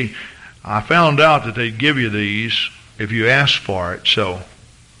 I found out that they'd give you these if you asked for it, so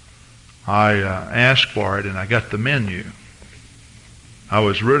I asked for it, and I got the menu. I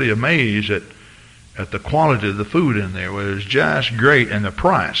was really amazed at the quality of the food in there. It was just great, and the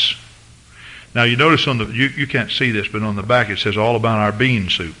price. Now you notice you can't see this, but on the back it says all about our bean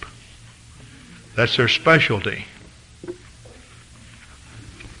soup. That's their specialty.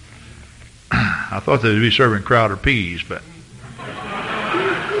 I thought they'd be serving Crowder peas, but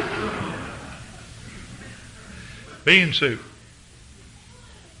bean soup.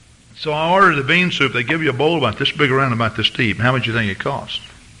 So I ordered the bean soup. They give you a bowl about this big around, about this deep. How much do you think it costs?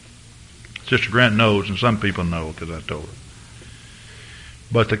 Sister Grant knows, and some people know because I told her.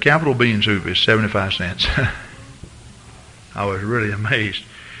 But the capital bean soup is 75 cents. I was really amazed.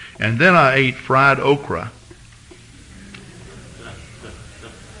 And then I ate fried okra.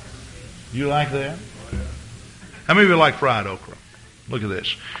 You like that? How many of you like fried okra? Look at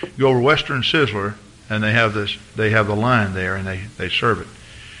this. You go over Western Sizzler, and they have this. They have the line there, and they serve it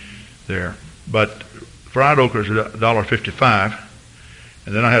there. But fried okra is $1.55,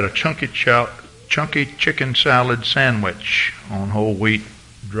 and then I had a chunky chicken salad sandwich on whole wheat,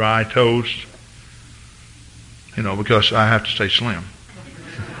 dry toast. You know, because I have to stay slim.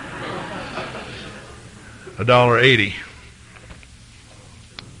 $1.80.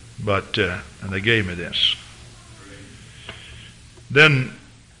 But and they gave me this. Then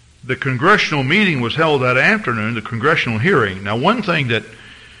the congressional meeting was held that afternoon, the congressional hearing. Now, one thing that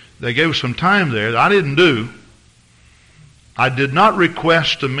they gave us some time there that I didn't do, I did not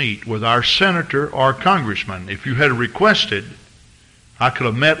request to meet with our senator or congressman. If you had requested, I could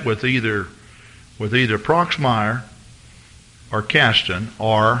have met with either Proxmire or Kasten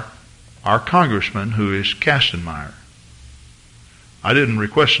or our congressman, who is Kastenmeier. I didn't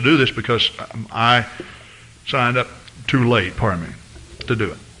request to do this because I signed up too late, to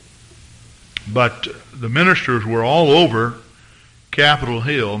do it. But the ministers were all over Capitol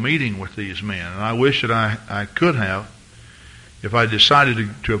Hill meeting with these men, and I wish that I could have. If I decided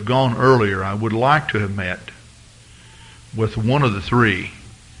to have gone earlier, I would like to have met with one of the three,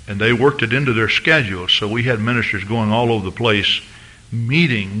 and they worked it into their schedule, so we had ministers going all over the place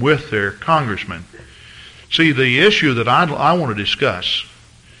meeting with their congressmen. See, the issue that I want to discuss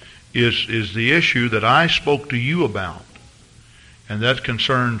is the issue that I spoke to you about, and that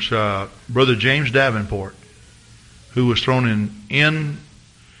concerns Brother James Davenport, who was thrown in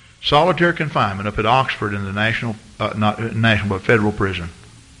solitary confinement up at Oxford in the not federal prison.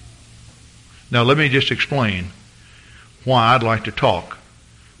 Now, let me just explain why I'd like to talk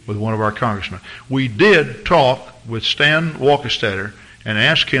with one of our congressmen. We did talk with Stan Walkestetter and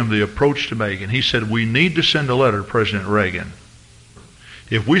asked him the approach to make, and he said we need to send a letter to President Reagan.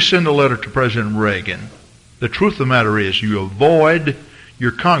 If we send a letter to President Reagan, the truth of the matter is you avoid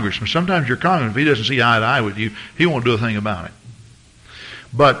your congressman. Sometimes your congressman, if he doesn't see eye to eye with you, he won't do a thing about it.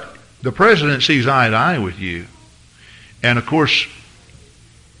 But the president sees eye to eye with you. And of course,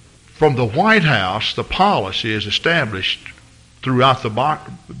 from the White House, the policy is established throughout the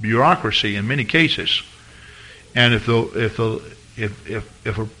bureaucracy in many cases. And if a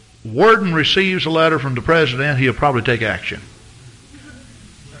warden receives a letter from the president, he'll probably take action.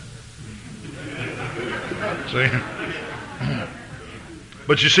 See?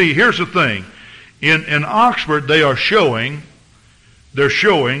 But you see, here's the thing. In Oxford, they're showing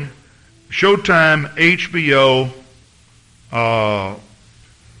Showtime, HBO,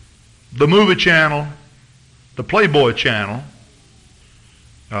 the Movie Channel, the Playboy Channel,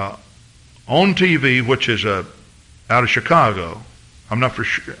 on TV, which is out of Chicago. I'm not for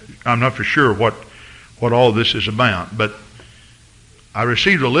sure what all this is about, but I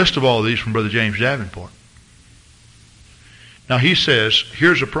received a list of all these from Brother James Davenport. Now he says,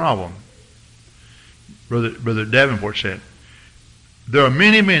 here's a problem. Brother Davenport said, there are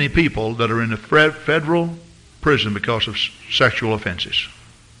many, many people that are in the federal prison because of sexual offenses.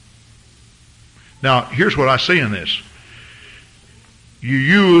 Now, here's what I see in this. You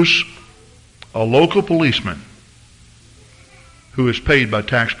use a local policeman who is paid by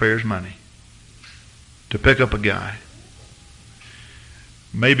taxpayers' money to pick up a guy.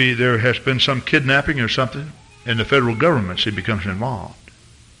 Maybe there has been some kidnapping or something, and the federal government, he becomes involved.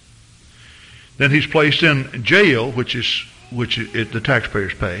 Then he's placed in jail, which the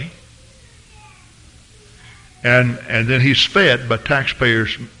taxpayers pay, and then he's fed by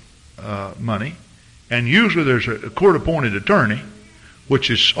taxpayers' money, and usually there's a court-appointed attorney, which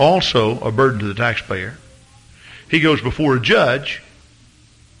is also a burden to the taxpayer. He goes before a judge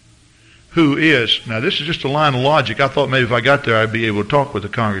who is, now this is just a line of logic. I thought maybe if I got there I'd be able to talk with the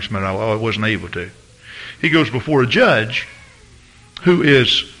congressman. I wasn't able to. He goes before a judge who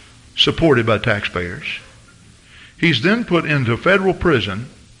is supported by taxpayers. He's then put into a federal prison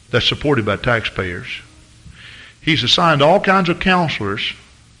that's supported by taxpayers. He's assigned all kinds of counselors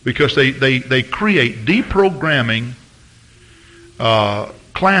because they create deprogramming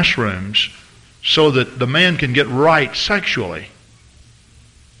classrooms so that the man can get right sexually.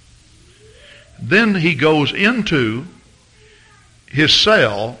 Then he goes into his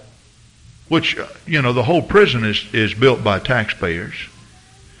cell, which, the whole prison is built by taxpayers.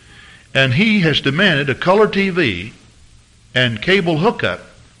 And he has demanded a color TV and cable hookup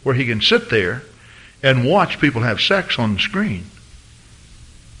where he can sit there and watch people have sex on the screen.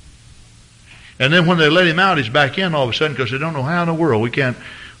 And then when they let him out, he's back in all of a sudden because they don't know how in the world we can't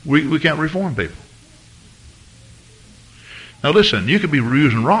reform people. Now listen, you could be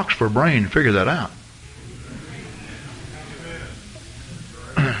using rocks for a brain to figure that out.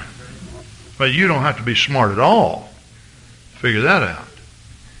 But you don't have to be smart at all to figure that out.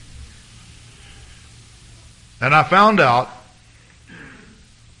 And I found out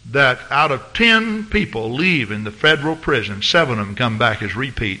that out of 10 people leave in the federal prison, 7 of them come back as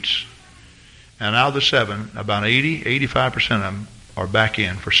repeats. And out of the 7, about 85% of them are back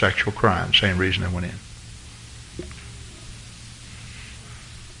in for sexual crime, same reason they went in.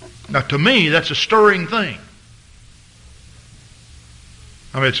 Now to me, that's a stirring thing.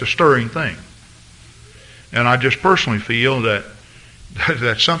 I mean, it's a stirring thing. And I just personally feel that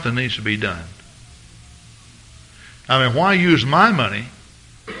something needs to be done. I mean, why use my money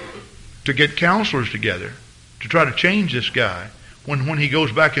to get counselors together to try to change this guy when he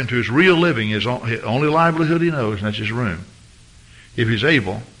goes back into his real living, his only livelihood he knows, and that's his room, if he's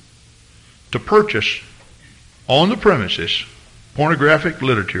able to purchase on the premises pornographic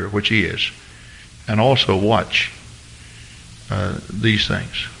literature, which he is, and also watch these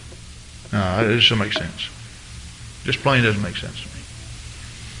things. No, it doesn't make sense. Just plain doesn't make sense to me.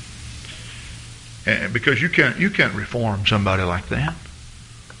 And because you can't reform somebody like that.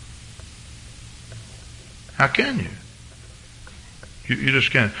 How can you? You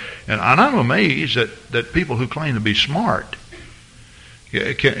just can't. And I'm amazed that people who claim to be smart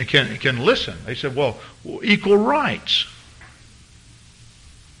can listen. They said, well, equal rights.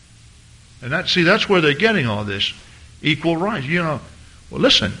 And that's where they're getting all this. Equal rights. Well,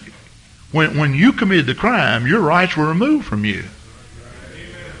 listen, when you committed the crime, your rights were removed from you.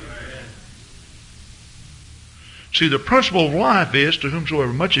 See, the principle of life is, to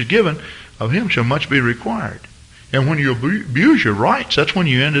whomsoever much is given, of him shall much be required. And when you abuse your rights, that's when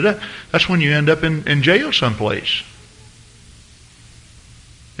you end up in jail someplace.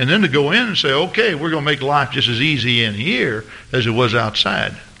 And then to go in and say, okay, we're going to make life just as easy in here as it was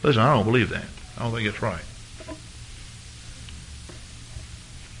outside. Listen, I don't believe that. I don't think it's right.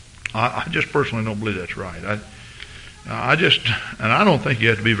 I just personally don't believe that's right. And I don't think you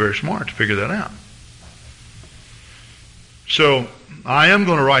have to be very smart to figure that out. So I am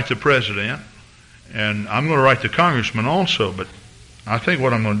going to write the president, and I'm going to write the congressman also, but I think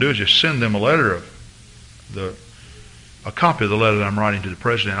what I'm going to do is just send them a copy of the letter that I'm writing to the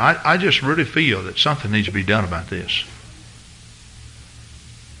president. I just really feel that something needs to be done about this.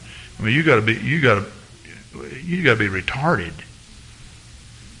 I mean, you got to be retarded.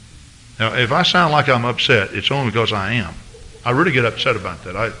 Now, if I sound like I'm upset, it's only because I am. I really get upset about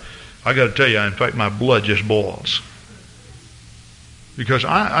that. I got to tell you, in fact, my blood just boils. Because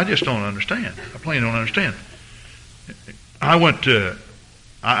I just don't understand. I plain don't understand. I've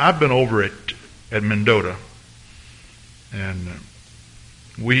been over at Mendota, and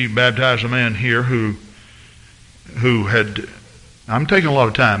we baptized a man here who had, I'm taking a lot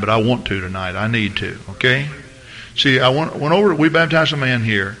of time, but I want to tonight. I need to, okay? See, I went over, we baptized a man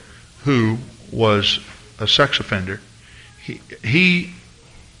here who was a sex offender. He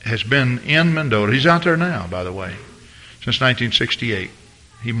has been in Mendota. He's out there now, by the way, since 1968.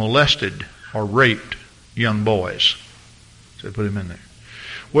 He molested or raped young boys. So they put him in there.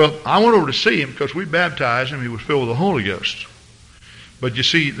 Well, I went over to see him because we baptized him. He was filled with the Holy Ghost. But you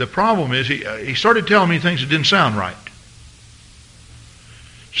see, the problem is he started telling me things that didn't sound right.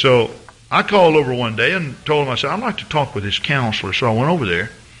 So I called over one day and told him, I said, I'd like to talk with his counselor. So I went over there.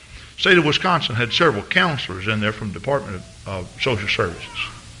 State of Wisconsin had several counselors in there from the Department of Social Services.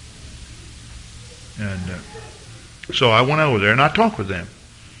 And so I went over there and I talked with them.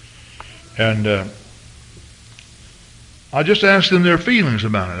 And I just asked them their feelings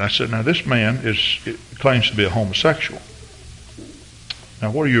about it. I said, now this man claims to be a homosexual. Now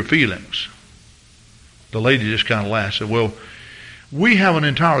what are your feelings? The lady just kind of laughed and said, well, we have an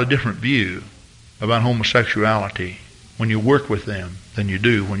entirely different view about homosexuality when you work with them than you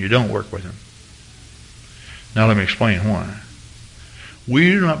do when you don't work with them. Now let me explain why.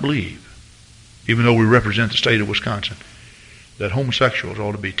 We do not believe, even though we represent the state of Wisconsin, that homosexuals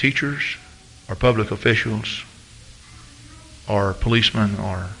ought to be teachers or public officials or policemen,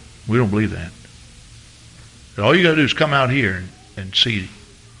 or we don't believe that. But all you got to do is come out here and see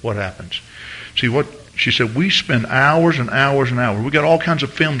what happens. See, what she said, we spend hours and hours and hours. We got all kinds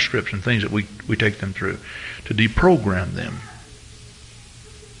of film strips and things that we take them through to deprogram them.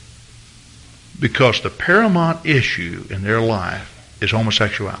 Because the paramount issue in their life is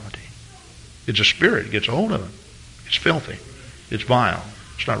homosexuality. It's a spirit. It gets a hold of them. It's filthy. It's vile.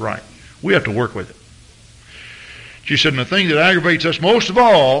 It's not right. We have to work with it. She said, and the thing that aggravates us most of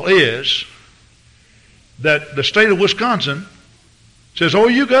all is that the state of Wisconsin says, oh,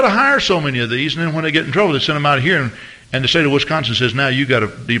 you got to hire so many of these, and then when they get in trouble, they send them out of here, and the state of Wisconsin says, now you got to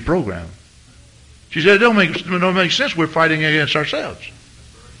deprogram. She said, it don't make sense. We're fighting against ourselves.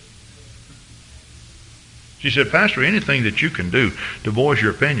 She said, Pastor, anything that you can do to voice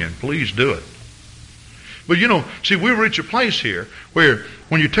your opinion, please do it. But see, we reach a place here where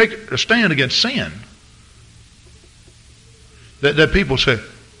when you take a stand against sin, that people say,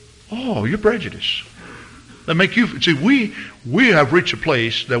 oh, you're prejudiced. That make you, see, we have reached a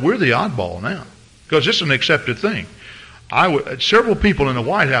place that we're the oddball now. Because it's an accepted thing. Several people in the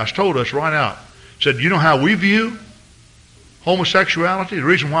White House told us right out, said, you know how we view homosexuality? The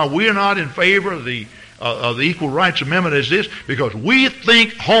reason why we are not in favor of the Equal Rights Amendment is this, because we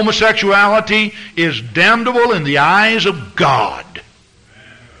think homosexuality is damnable in the eyes of God.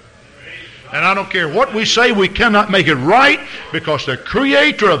 And I don't care what we say, we cannot make it right, because the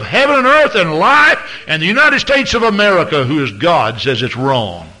Creator of heaven and earth and life and the United States of America, who is God, says it's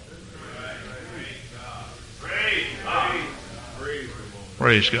wrong.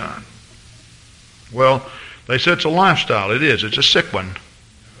 Praise God. Well, they said it's a lifestyle. It is. It's a sick one.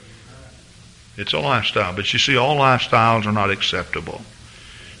 It's a lifestyle. But you see, all lifestyles are not acceptable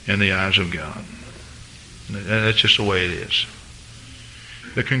in the eyes of God. And that's just the way it is.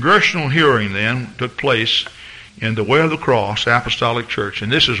 The congressional hearing then took place in the Way of the Cross Apostolic Church. And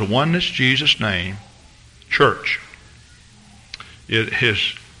this is a Oneness Jesus name church.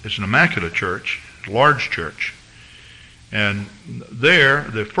 It's an immaculate church, a large church. And there,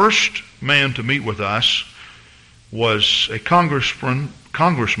 the first man to meet with us was a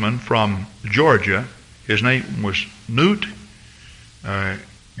congressman from Georgia. His name was Newt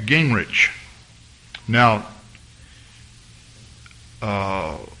Gingrich. Now,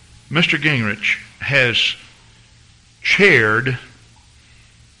 Mr. Gingrich has chaired,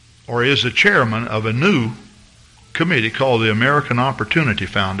 or is the chairman of a new committee called the American Opportunity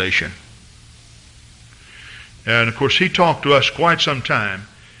Foundation. And of course, he talked to us quite some time.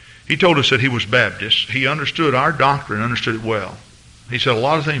 He told us that he was Baptist. He understood our doctrine, understood it well. He said a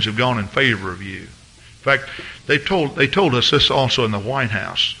lot of things have gone in favor of you. In fact, they told us this also in the White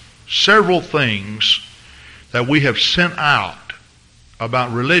House. Several things that we have sent out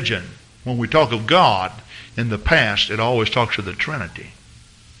about religion. When we talk of God in the past, it always talks of the Trinity.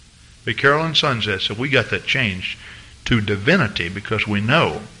 But Carolyn Son said, so we got that changed to divinity, because we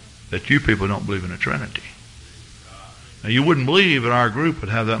know that you people don't believe in the Trinity. Now, you wouldn't believe that our group would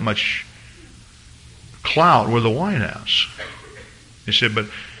have that much clout with the White House. He said,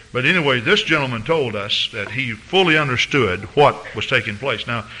 but anyway, this gentleman told us that he fully understood what was taking place.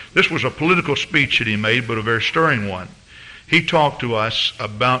 Now, this was a political speech that he made, but a very stirring one. He talked to us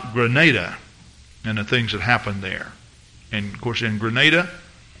about Grenada and the things that happened there. And, of course, in Grenada,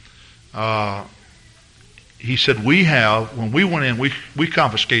 he said when we went in, we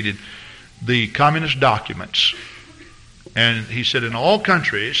confiscated the communist documents. And he said in all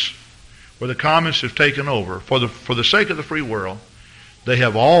countries where the communists have taken over, for the sake of the free world, they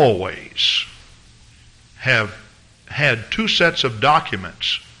have always have had two sets of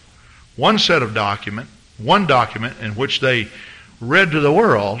documents. One document in which they read to the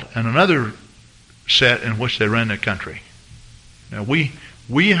world, and another set in which they ran their country. Now we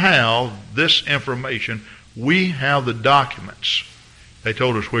have this information. We have the documents. They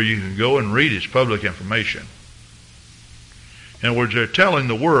told us where you can go and read. It's public information. In other words, they're telling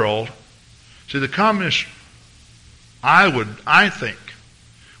the world. See, the communists, I think,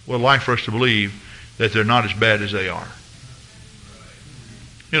 would like for us to believe that they're not as bad as they are.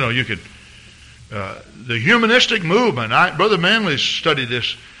 You could. The humanistic movement, Brother Manley studied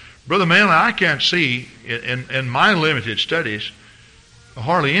this. Brother Manley, I can't see in my limited studies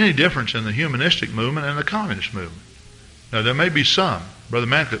hardly any difference in the humanistic movement and the communist movement. Now, there may be some. Brother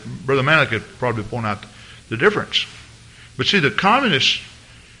Manley could probably point out the difference. But see, the communist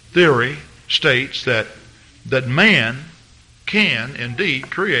theory states that man can indeed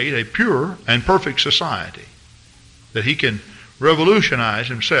create a pure and perfect society, that he can revolutionize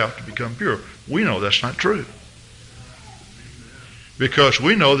himself to become pure. We know that's not true, because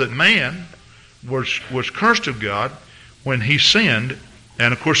we know that man was cursed of God when he sinned,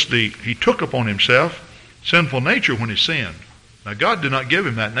 and of course he took upon himself sinful nature when he sinned. Now, God did not give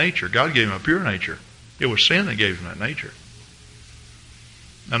him that nature. God gave him a pure nature. It was sin that gave him that nature.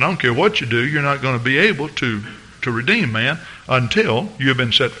 And I don't care what you do, you're not going to be able to redeem man until you have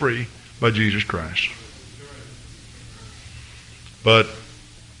been set free by Jesus Christ. But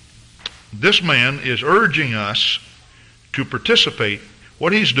this man is urging us to participate.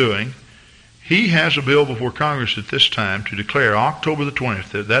 What he's doing, he has a bill before Congress at this time to declare October the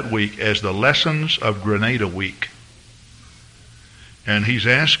 20th, that week, as the Lessons of Grenada Week. And he's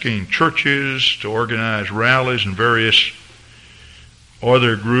asking churches to organize rallies and various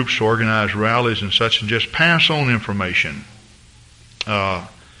other groups to organize rallies and such, and just pass on information. I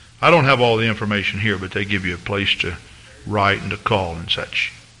don't have all the information here, but they give you a place to write and to call and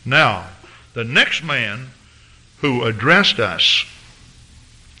such. Now, the next man who addressed us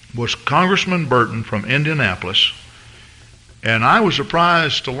was Congressman Burton from Indianapolis. And I was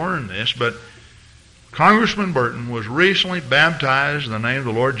surprised to learn this, but Congressman Burton was recently baptized in the name of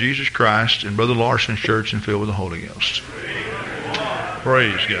the Lord Jesus Christ in Brother Larson's church and filled with the Holy Ghost.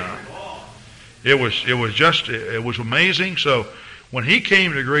 Praise God. It was amazing. So when he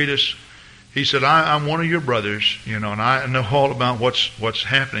came to greet us, he said, I'm one of your brothers, and I know all about what's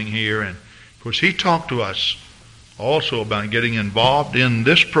happening here. And of course, he talked to us also about getting involved in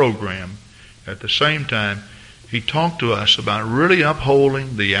this program. At the same time, he talked to us about really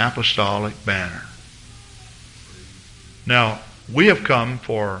upholding the apostolic banner. Now, we have come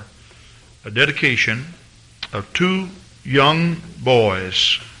for a dedication of 2 young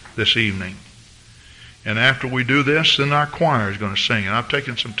boys this evening. And after we do this, then our choir is going to sing. And I've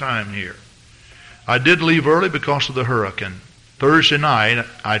taken some time here. I did leave early because of the hurricane. Thursday night,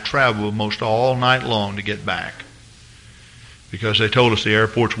 I traveled most all night long to get back, because they told us the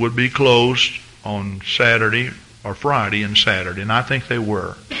airports would be closed on Saturday or Friday and Saturday, and I think they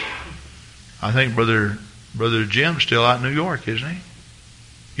were. I think Brother Jim's still out in New York, isn't he?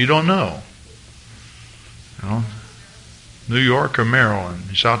 You don't know. New York or Maryland.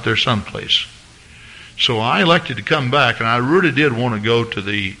 He's out there someplace. So I elected to come back, and I really did want to go to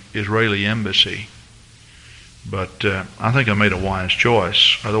the Israeli embassy. But I think I made a wise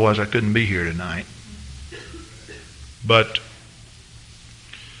choice. Otherwise, I couldn't be here tonight. But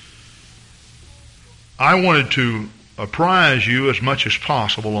I wanted to apprise you as much as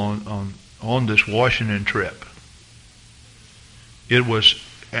possible on this Washington trip. It was,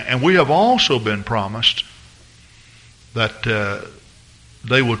 and we have also been promised that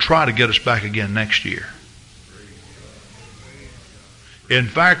they will try to get us back again next year. In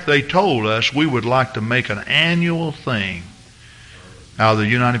fact, they told us we would like to make an annual thing out of the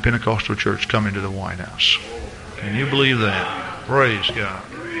United Pentecostal Church coming to the White House. Can you believe that? Praise God.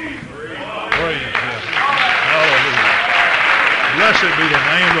 Praise God. Hallelujah. Blessed be the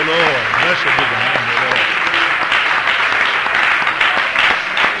name of the Lord. Blessed be the name of the Lord.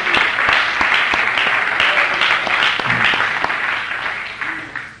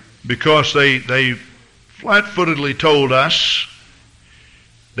 Because they flat-footedly told us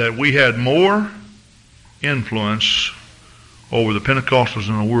that we had more influence over the Pentecostals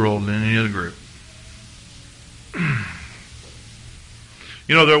in the world than any other group.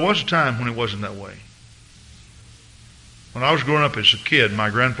 There was a time when it wasn't that way. When I was growing up as a kid, my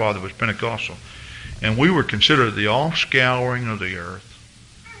grandfather was Pentecostal, and we were considered the offscouring of the earth.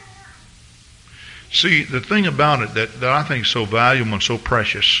 See, the thing about it that I think is so valuable and so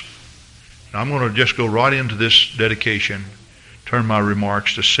precious, and I'm going to just go right into this dedication, turn my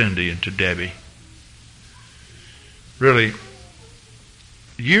remarks to Cindy and to Debbie. Really,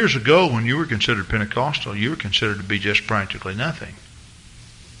 years ago when you were considered Pentecostal, you were considered to be just practically nothing.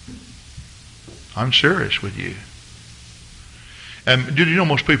 I'm serious with you. And did you know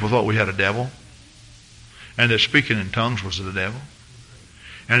most people thought we had a devil? And that speaking in tongues was the devil?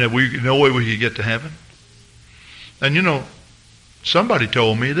 And that no way we could get to heaven? And somebody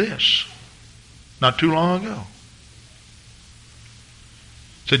told me this not too long ago.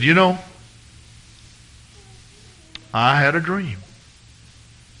 Said, I had a dream.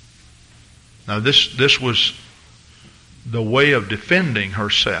 Now this was the way of defending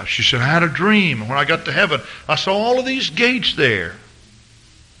herself. She said, I had a dream. When I got to heaven, I saw all of these gates there.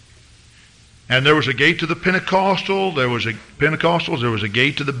 And there was a gate to the Pentecostals, there was a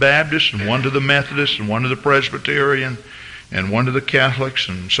gate to the Baptists, and one to the Methodists, and one to the Presbyterian, and one to the Catholics,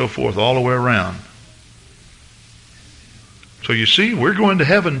 and so forth, all the way around. So you see, we're going to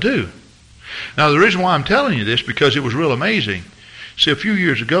heaven too. Now the reason why I'm telling you this, because it was real amazing. See, a few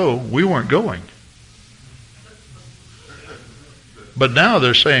years ago, we weren't going. But now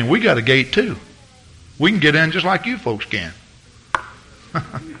they're saying, we got a gate too. We can get in just like you folks can.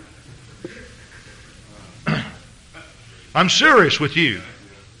 I'm serious with you.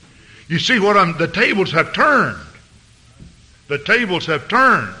 You see the tables have turned. The tables have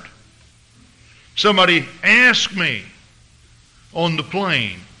turned. Somebody asked me on the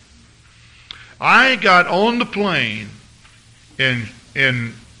plane. I got on the plane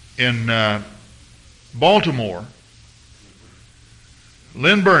in Baltimore.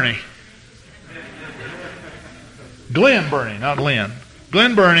 Glen Burnie, not Lynn.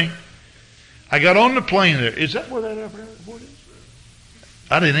 Glen Burnie. I got on the plane there. Is that where that airport is?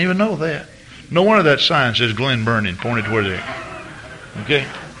 I didn't even know that. No wonder that sign says Glen Burnie and pointed toward there. Okay.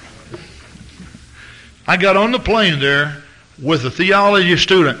 I got on the plane there with a theology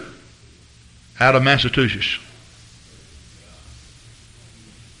student out of Massachusetts.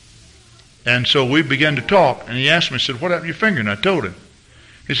 And so we began to talk, and he asked me, he said, what happened to your finger? And I told him.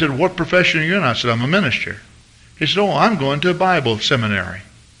 He said, what profession are you in? I said, I'm a minister. He said, oh, I'm going to a Bible seminary.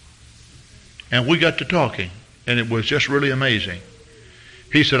 And we got to talking, and it was just really amazing.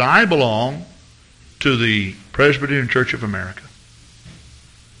 He said, I belong to the Presbyterian Church of America.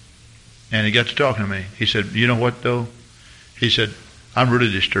 And he got to talking to me. He said, you know what, though? He said, I'm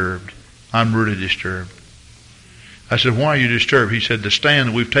really disturbed. I'm really disturbed. I said, why are you disturbed? He said, the stand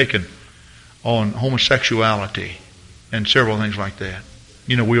that we've taken on homosexuality and several things like that.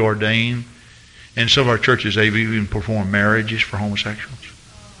 You know, we ordain. In some of our churches, they've even performed marriages for homosexuals.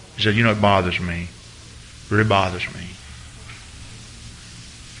 He said, you know, it bothers me. It really bothers me.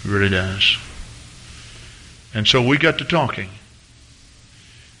 It really does. And so we got to talking.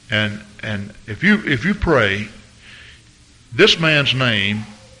 And if you pray, this man's name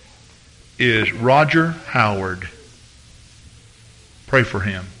is Roger Howard. Pray for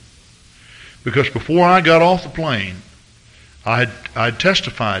him. Because before I got off the plane, I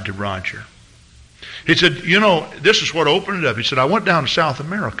testified to Roger. He said, you know, this is what opened it up. He said, I went down to South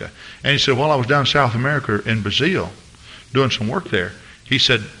America. And he said, while I was down in South America in Brazil doing some work there, he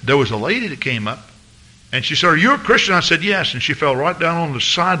said, there was a lady that came up, and she said, are you a Christian? I said, yes. And she fell right down on the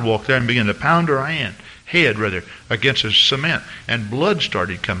sidewalk there and began to pound her head against the cement. And blood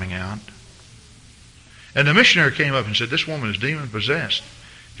started coming out. And the missionary came up and said, this woman is demon-possessed.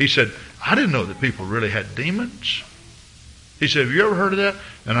 He said, I didn't know that people really had demons. He said, have you ever heard of that?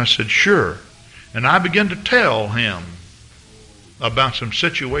 And I said, sure. And I began to tell him about some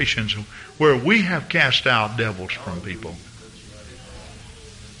situations where we have cast out devils from people.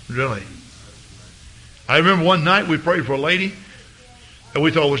 Really. I remember one night we prayed for a lady that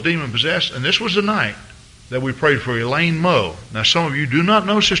we thought was demon-possessed, and this was the night that we prayed for Elaine Moe. Now, some of you do not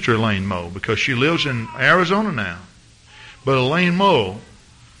know Sister Elaine Moe because she lives in Arizona now. But Elaine Moe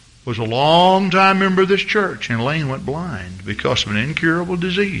was a long-time member of this church, and Elaine went blind because of an incurable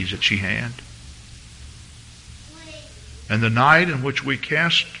disease that she had. And the night in which we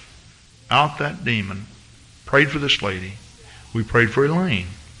cast out that demon, prayed for this lady, we prayed for Elaine.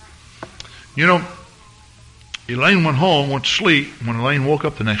 You know, Elaine went home, went to sleep. When Elaine woke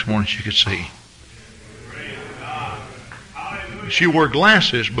up the next morning, she could see. She wore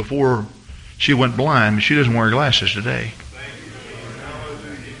glasses before she went blind, but she doesn't wear glasses today.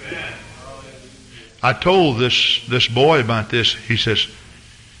 I told this boy about this. He says,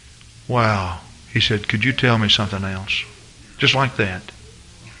 wow. He said, could you tell me something else? Just like that.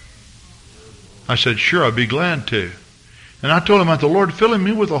 I said, sure, I'd be glad to. And I told him about the Lord filling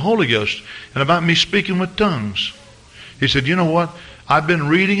me with the Holy Ghost and about me speaking with tongues. He said, you know what? I've been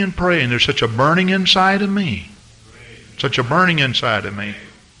reading and praying. There's such a burning inside of me. Such a burning inside of me.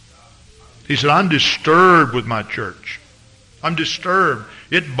 He said, I'm disturbed with my church. I'm disturbed.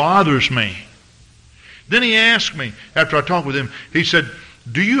 It bothers me. Then he asked me, after I talked with him, he said,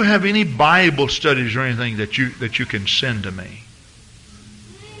 do you have any Bible studies or anything that you can send to me?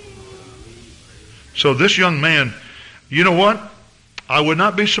 So this young man, you know what? I would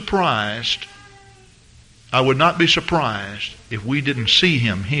not be surprised. I would not be surprised if we didn't see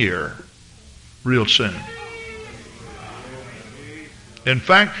him here real soon. In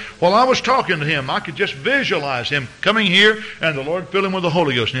fact, while I was talking to him, I could just visualize him coming here and the Lord filling him with the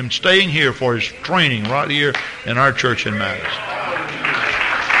Holy Ghost and him staying here for his training right here in our church in Madison.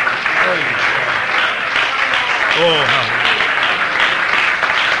 Oh,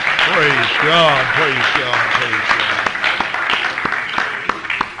 praise God, praise God, praise God.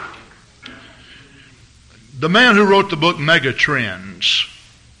 The man who wrote the book Megatrends,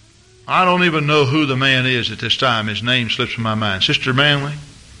 I don't even know who the man is at this time. His name slips from my mind. Sister Manley?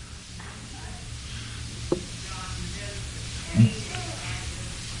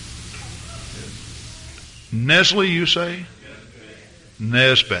 Nestle, you say?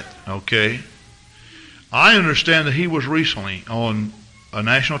 Nesbitt, okay. I understand that he was recently on a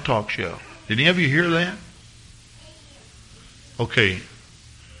national talk show. Did any of you hear that? Okay.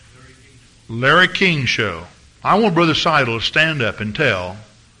 Larry King Show. I want Brother Seidel to stand up and tell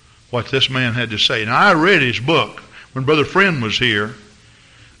what this man had to say. Now, I read his book when Brother Friend was here.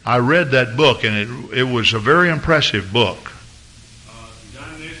 I read that book, and it was a very impressive book.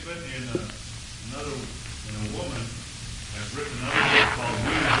 John Naismith and a woman have written another book called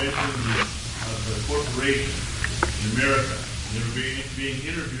New Inventions of the Corporation in America. And they were being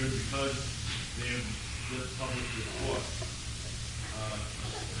interviewed because they have just published this book.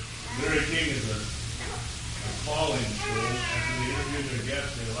 Larry King is a calling show. After they interview their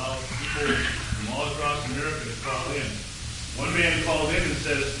guests, they allow people from all across America to call in. One man called in and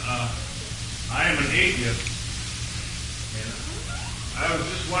says, I am an atheist, and I was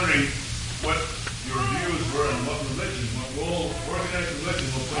just wondering what your views were on what role organized religion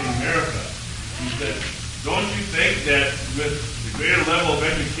will play in America. He said, don't you think that with the greater level of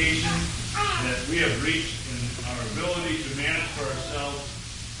education that we have reached in our ability to manage for ourselves,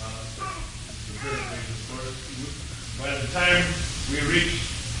 by the time we reach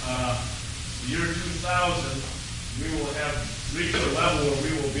the year 2000, we will have reached a level where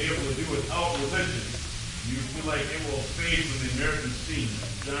we will be able to do without religion. You feel like it will fade from the American scene.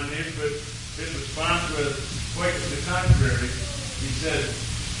 John Naismith, his response was quite to the contrary. He said,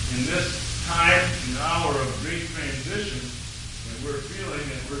 in this time, an hour of great transition that we're feeling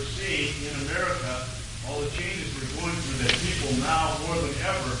and we're seeing in America, all the changes we're going through, that people now more than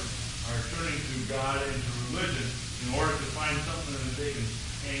ever are turning to God and to religion in order to find something that they can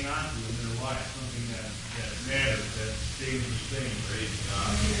hang on to in their life, something that matters, that stays the same. Praise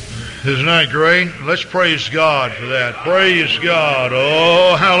God. Isn't that great? Let's praise God for that. Praise God.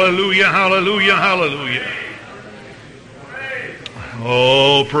 Oh, hallelujah, hallelujah, hallelujah.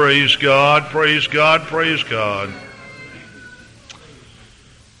 Oh, praise God, praise God, praise God.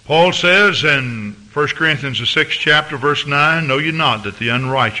 Paul says in 1 Corinthians the 6th chapter, verse 9, know ye not that the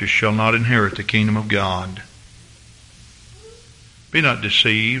unrighteous shall not inherit the kingdom of God? Be not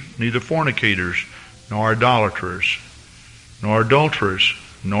deceived, neither fornicators, nor idolaters, nor adulterers,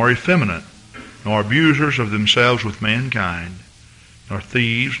 nor effeminate, nor abusers of themselves with mankind, nor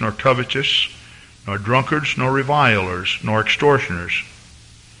thieves, nor covetous, nor drunkards, nor revilers, nor extortioners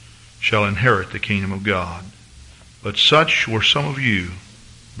shall inherit the kingdom of God. But such were some of you,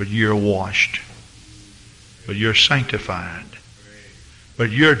 but ye are washed, but you're sanctified,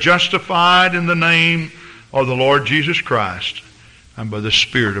 but you're justified in the name of the Lord Jesus Christ and by the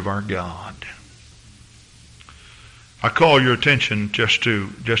Spirit of our God. I call your attention just to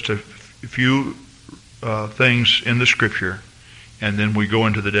a few things in the Scripture, and then we go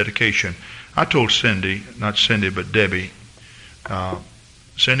into the dedication. I told Cindy, not Cindy, but Debbie,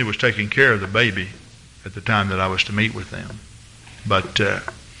 Cindy was taking care of the baby at the time that I was to meet with them. But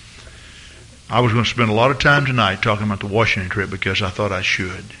I was going to spend a lot of time tonight talking about the Washington trip because I thought I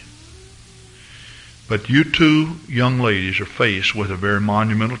should. But you two young ladies are faced with a very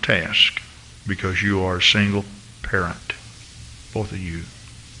monumental task because you are a single parent, both of you.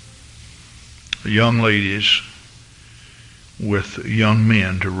 Young ladies with young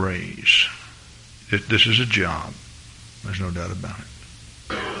men to raise. This is a job. There's no doubt about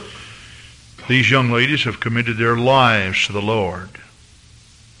it. These young ladies have committed their lives to the Lord.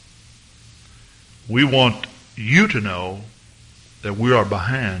 We want you to know that we are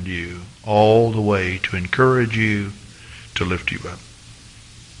behind you all the way to encourage you, to lift you up.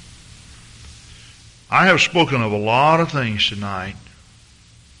 I have spoken of a lot of things tonight.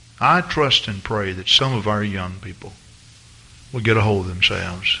 I trust and pray that some of our young people will get a hold of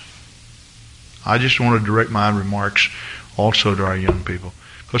themselves. I just want to direct my remarks also to our young people.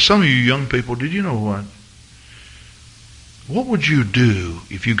 Because some of you young people, did you know what? What would you do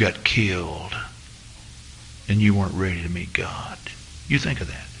if you got killed and you weren't ready to meet God? You think of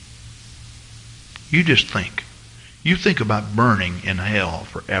that. You just think. You think about burning in hell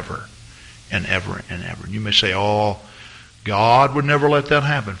forever and ever and ever. And you may say, oh, God would never let that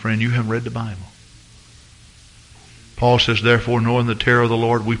happen. Friend, you haven't read the Bible. Paul says, therefore, knowing the terror of the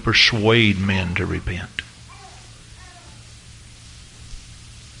Lord, we persuade men to repent.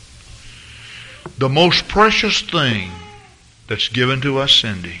 The most precious thing that's given to us,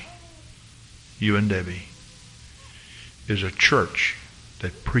 Cindy, you and Debbie, is a church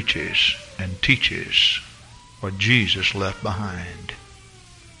that preaches and teaches what Jesus left behind.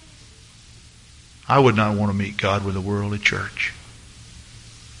 I would not want to meet God with a worldly church.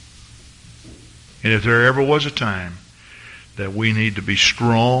 And if there ever was a time that we need to be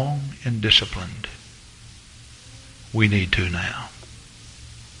strong and disciplined, we need to now.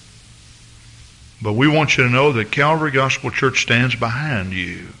 But we want you to know that Calvary Gospel Church stands behind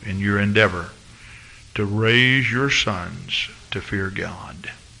you in your endeavor to raise your sons to fear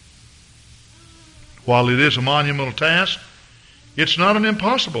God. While it is a monumental task, it's not an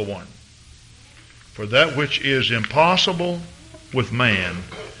impossible one. For that which is impossible with man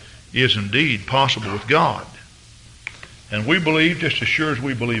is indeed possible with God. And we believe, just as sure as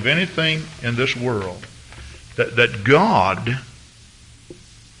we believe anything in this world, that God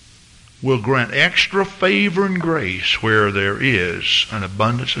will grant extra favor and grace where there is an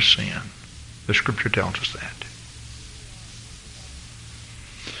abundance of sin. The Scripture tells us that.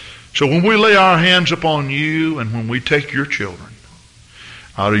 So when we lay our hands upon you and when we take your children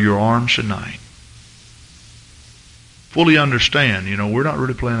out of your arms tonight, fully understand, we're not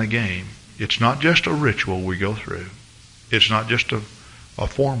really playing a game. It's not just a ritual we go through. It's not just a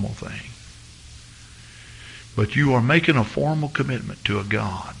formal thing. But you are making a formal commitment to a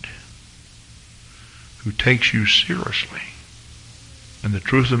God who takes you seriously. And the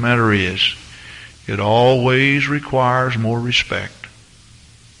truth of the matter is, it always requires more respect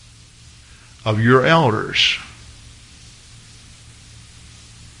of your elders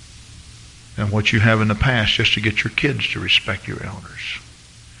than what you have in the past just to get your kids to respect your elders.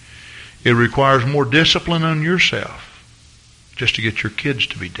 It requires more discipline on yourself just to get your kids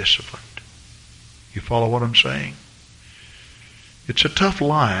to be disciplined. You follow what I'm saying? It's a tough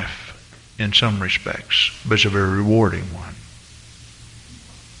life in some respects, but it's a very rewarding one.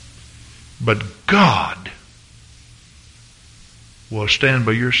 But God will stand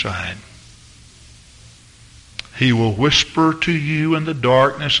by your side. He will whisper to you in the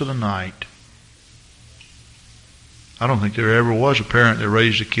darkness of the night. I don't think there ever was a parent that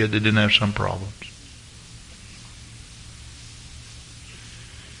raised a kid that didn't have some problems.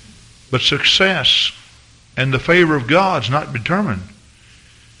 But success and the favor of God is not determined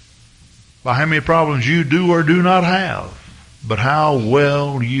by how many problems you do or do not have, but how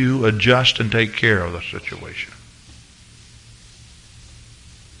well you adjust and take care of the situation.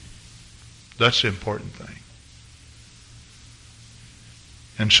 That's the important thing.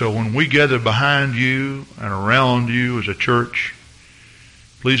 And so when we gather behind you and around you as a church,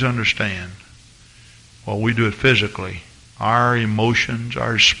 please understand, while we do it physically, our emotions,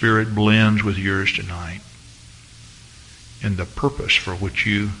 our spirit blends with yours tonight in the purpose for which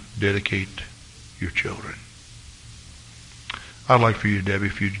you dedicate your children. I'd like for you, Debbie,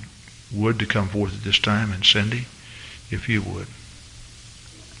 if you would, to come forth at this time, and Cindy, if you would.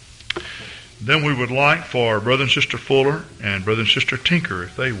 Then we would like for Brother and Sister Fuller and Brother and Sister Tinker,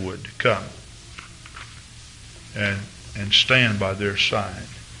 if they would, come and stand by their side.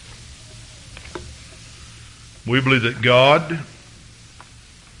 We believe that God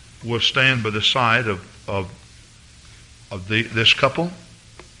will stand by the side of this couple,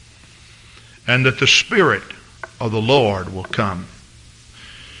 and that the Spirit of the Lord will come.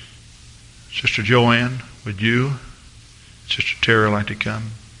 Sister Joanne, would you, Sister Terry, like to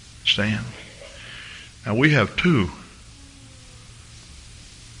come stand? Now we have two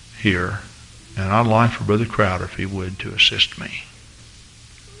here, and I'd like for Brother Crowder, if he would, to assist me.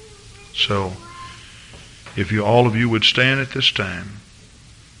 So, if all of you would stand at this time.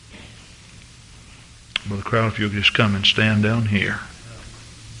 Brother Crowder, if you'll just come and stand down here.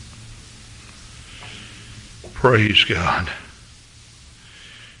 Praise God.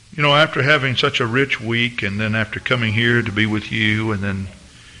 After having such a rich week, and then after coming here to be with you, and then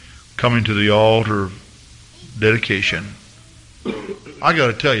coming to the altar of dedication, I got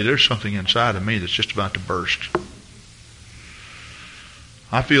to tell you, there's something inside of me that's just about to burst.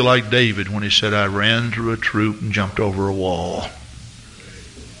 I feel like David when he said, I ran through a troop and jumped over a wall.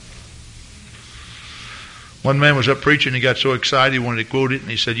 One man was up preaching, he got so excited he wanted to quote it, and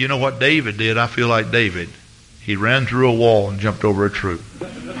he said, you know what David did? I feel like David. He ran through a wall and jumped over a troop.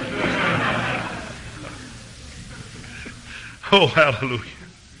 Oh, hallelujah.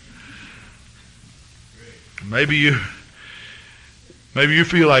 Maybe you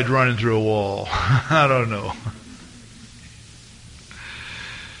feel like running through a wall. I don't know.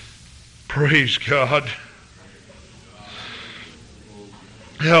 Praise God.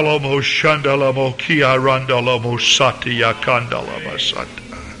 Hello, Shandalamo Kia Randalamo Satya Kandalama Sat.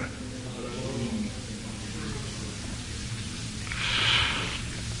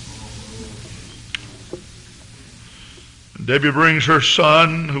 Debbie brings her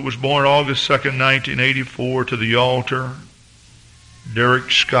son, who was born August 2nd, 1984, to the altar,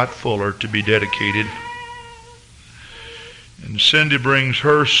 Derek Scott Fuller, to be dedicated. And Cindy brings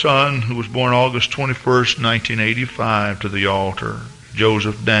her son, who was born August 21st, 1985, to the altar,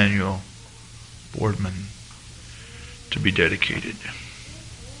 Joseph Daniel Boardman, to be dedicated.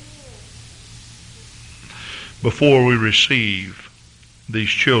 Before we receive these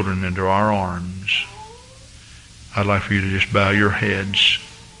children into our arms, I'd like for you to just bow your heads.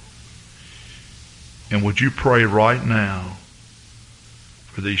 And would you pray right now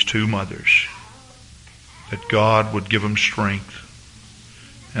for these two mothers, that God would give them strength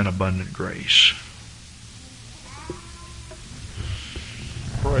and abundant grace.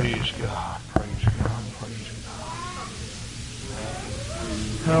 Praise God, praise God, praise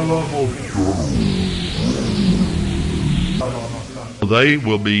God. They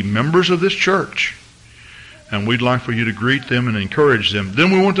will be members of this church, and we'd like for you to greet them and encourage them.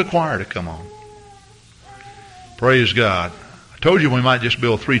 Then we want the choir to come on. Praise God. I told you we might just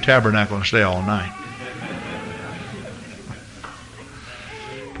build 3 tabernacles and stay all night.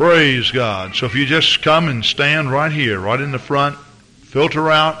 Praise God. So if you just come and stand right here, right in the front,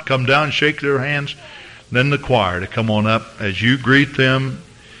 filter out, come down, shake their hands, then the choir to come on up. As you greet them,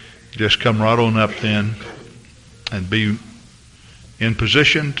 just come right on up then and be in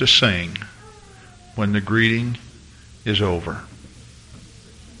position to sing when the greeting is over.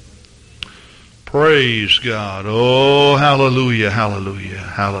 Praise God. Oh, hallelujah, hallelujah,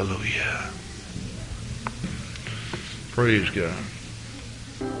 hallelujah. Praise God.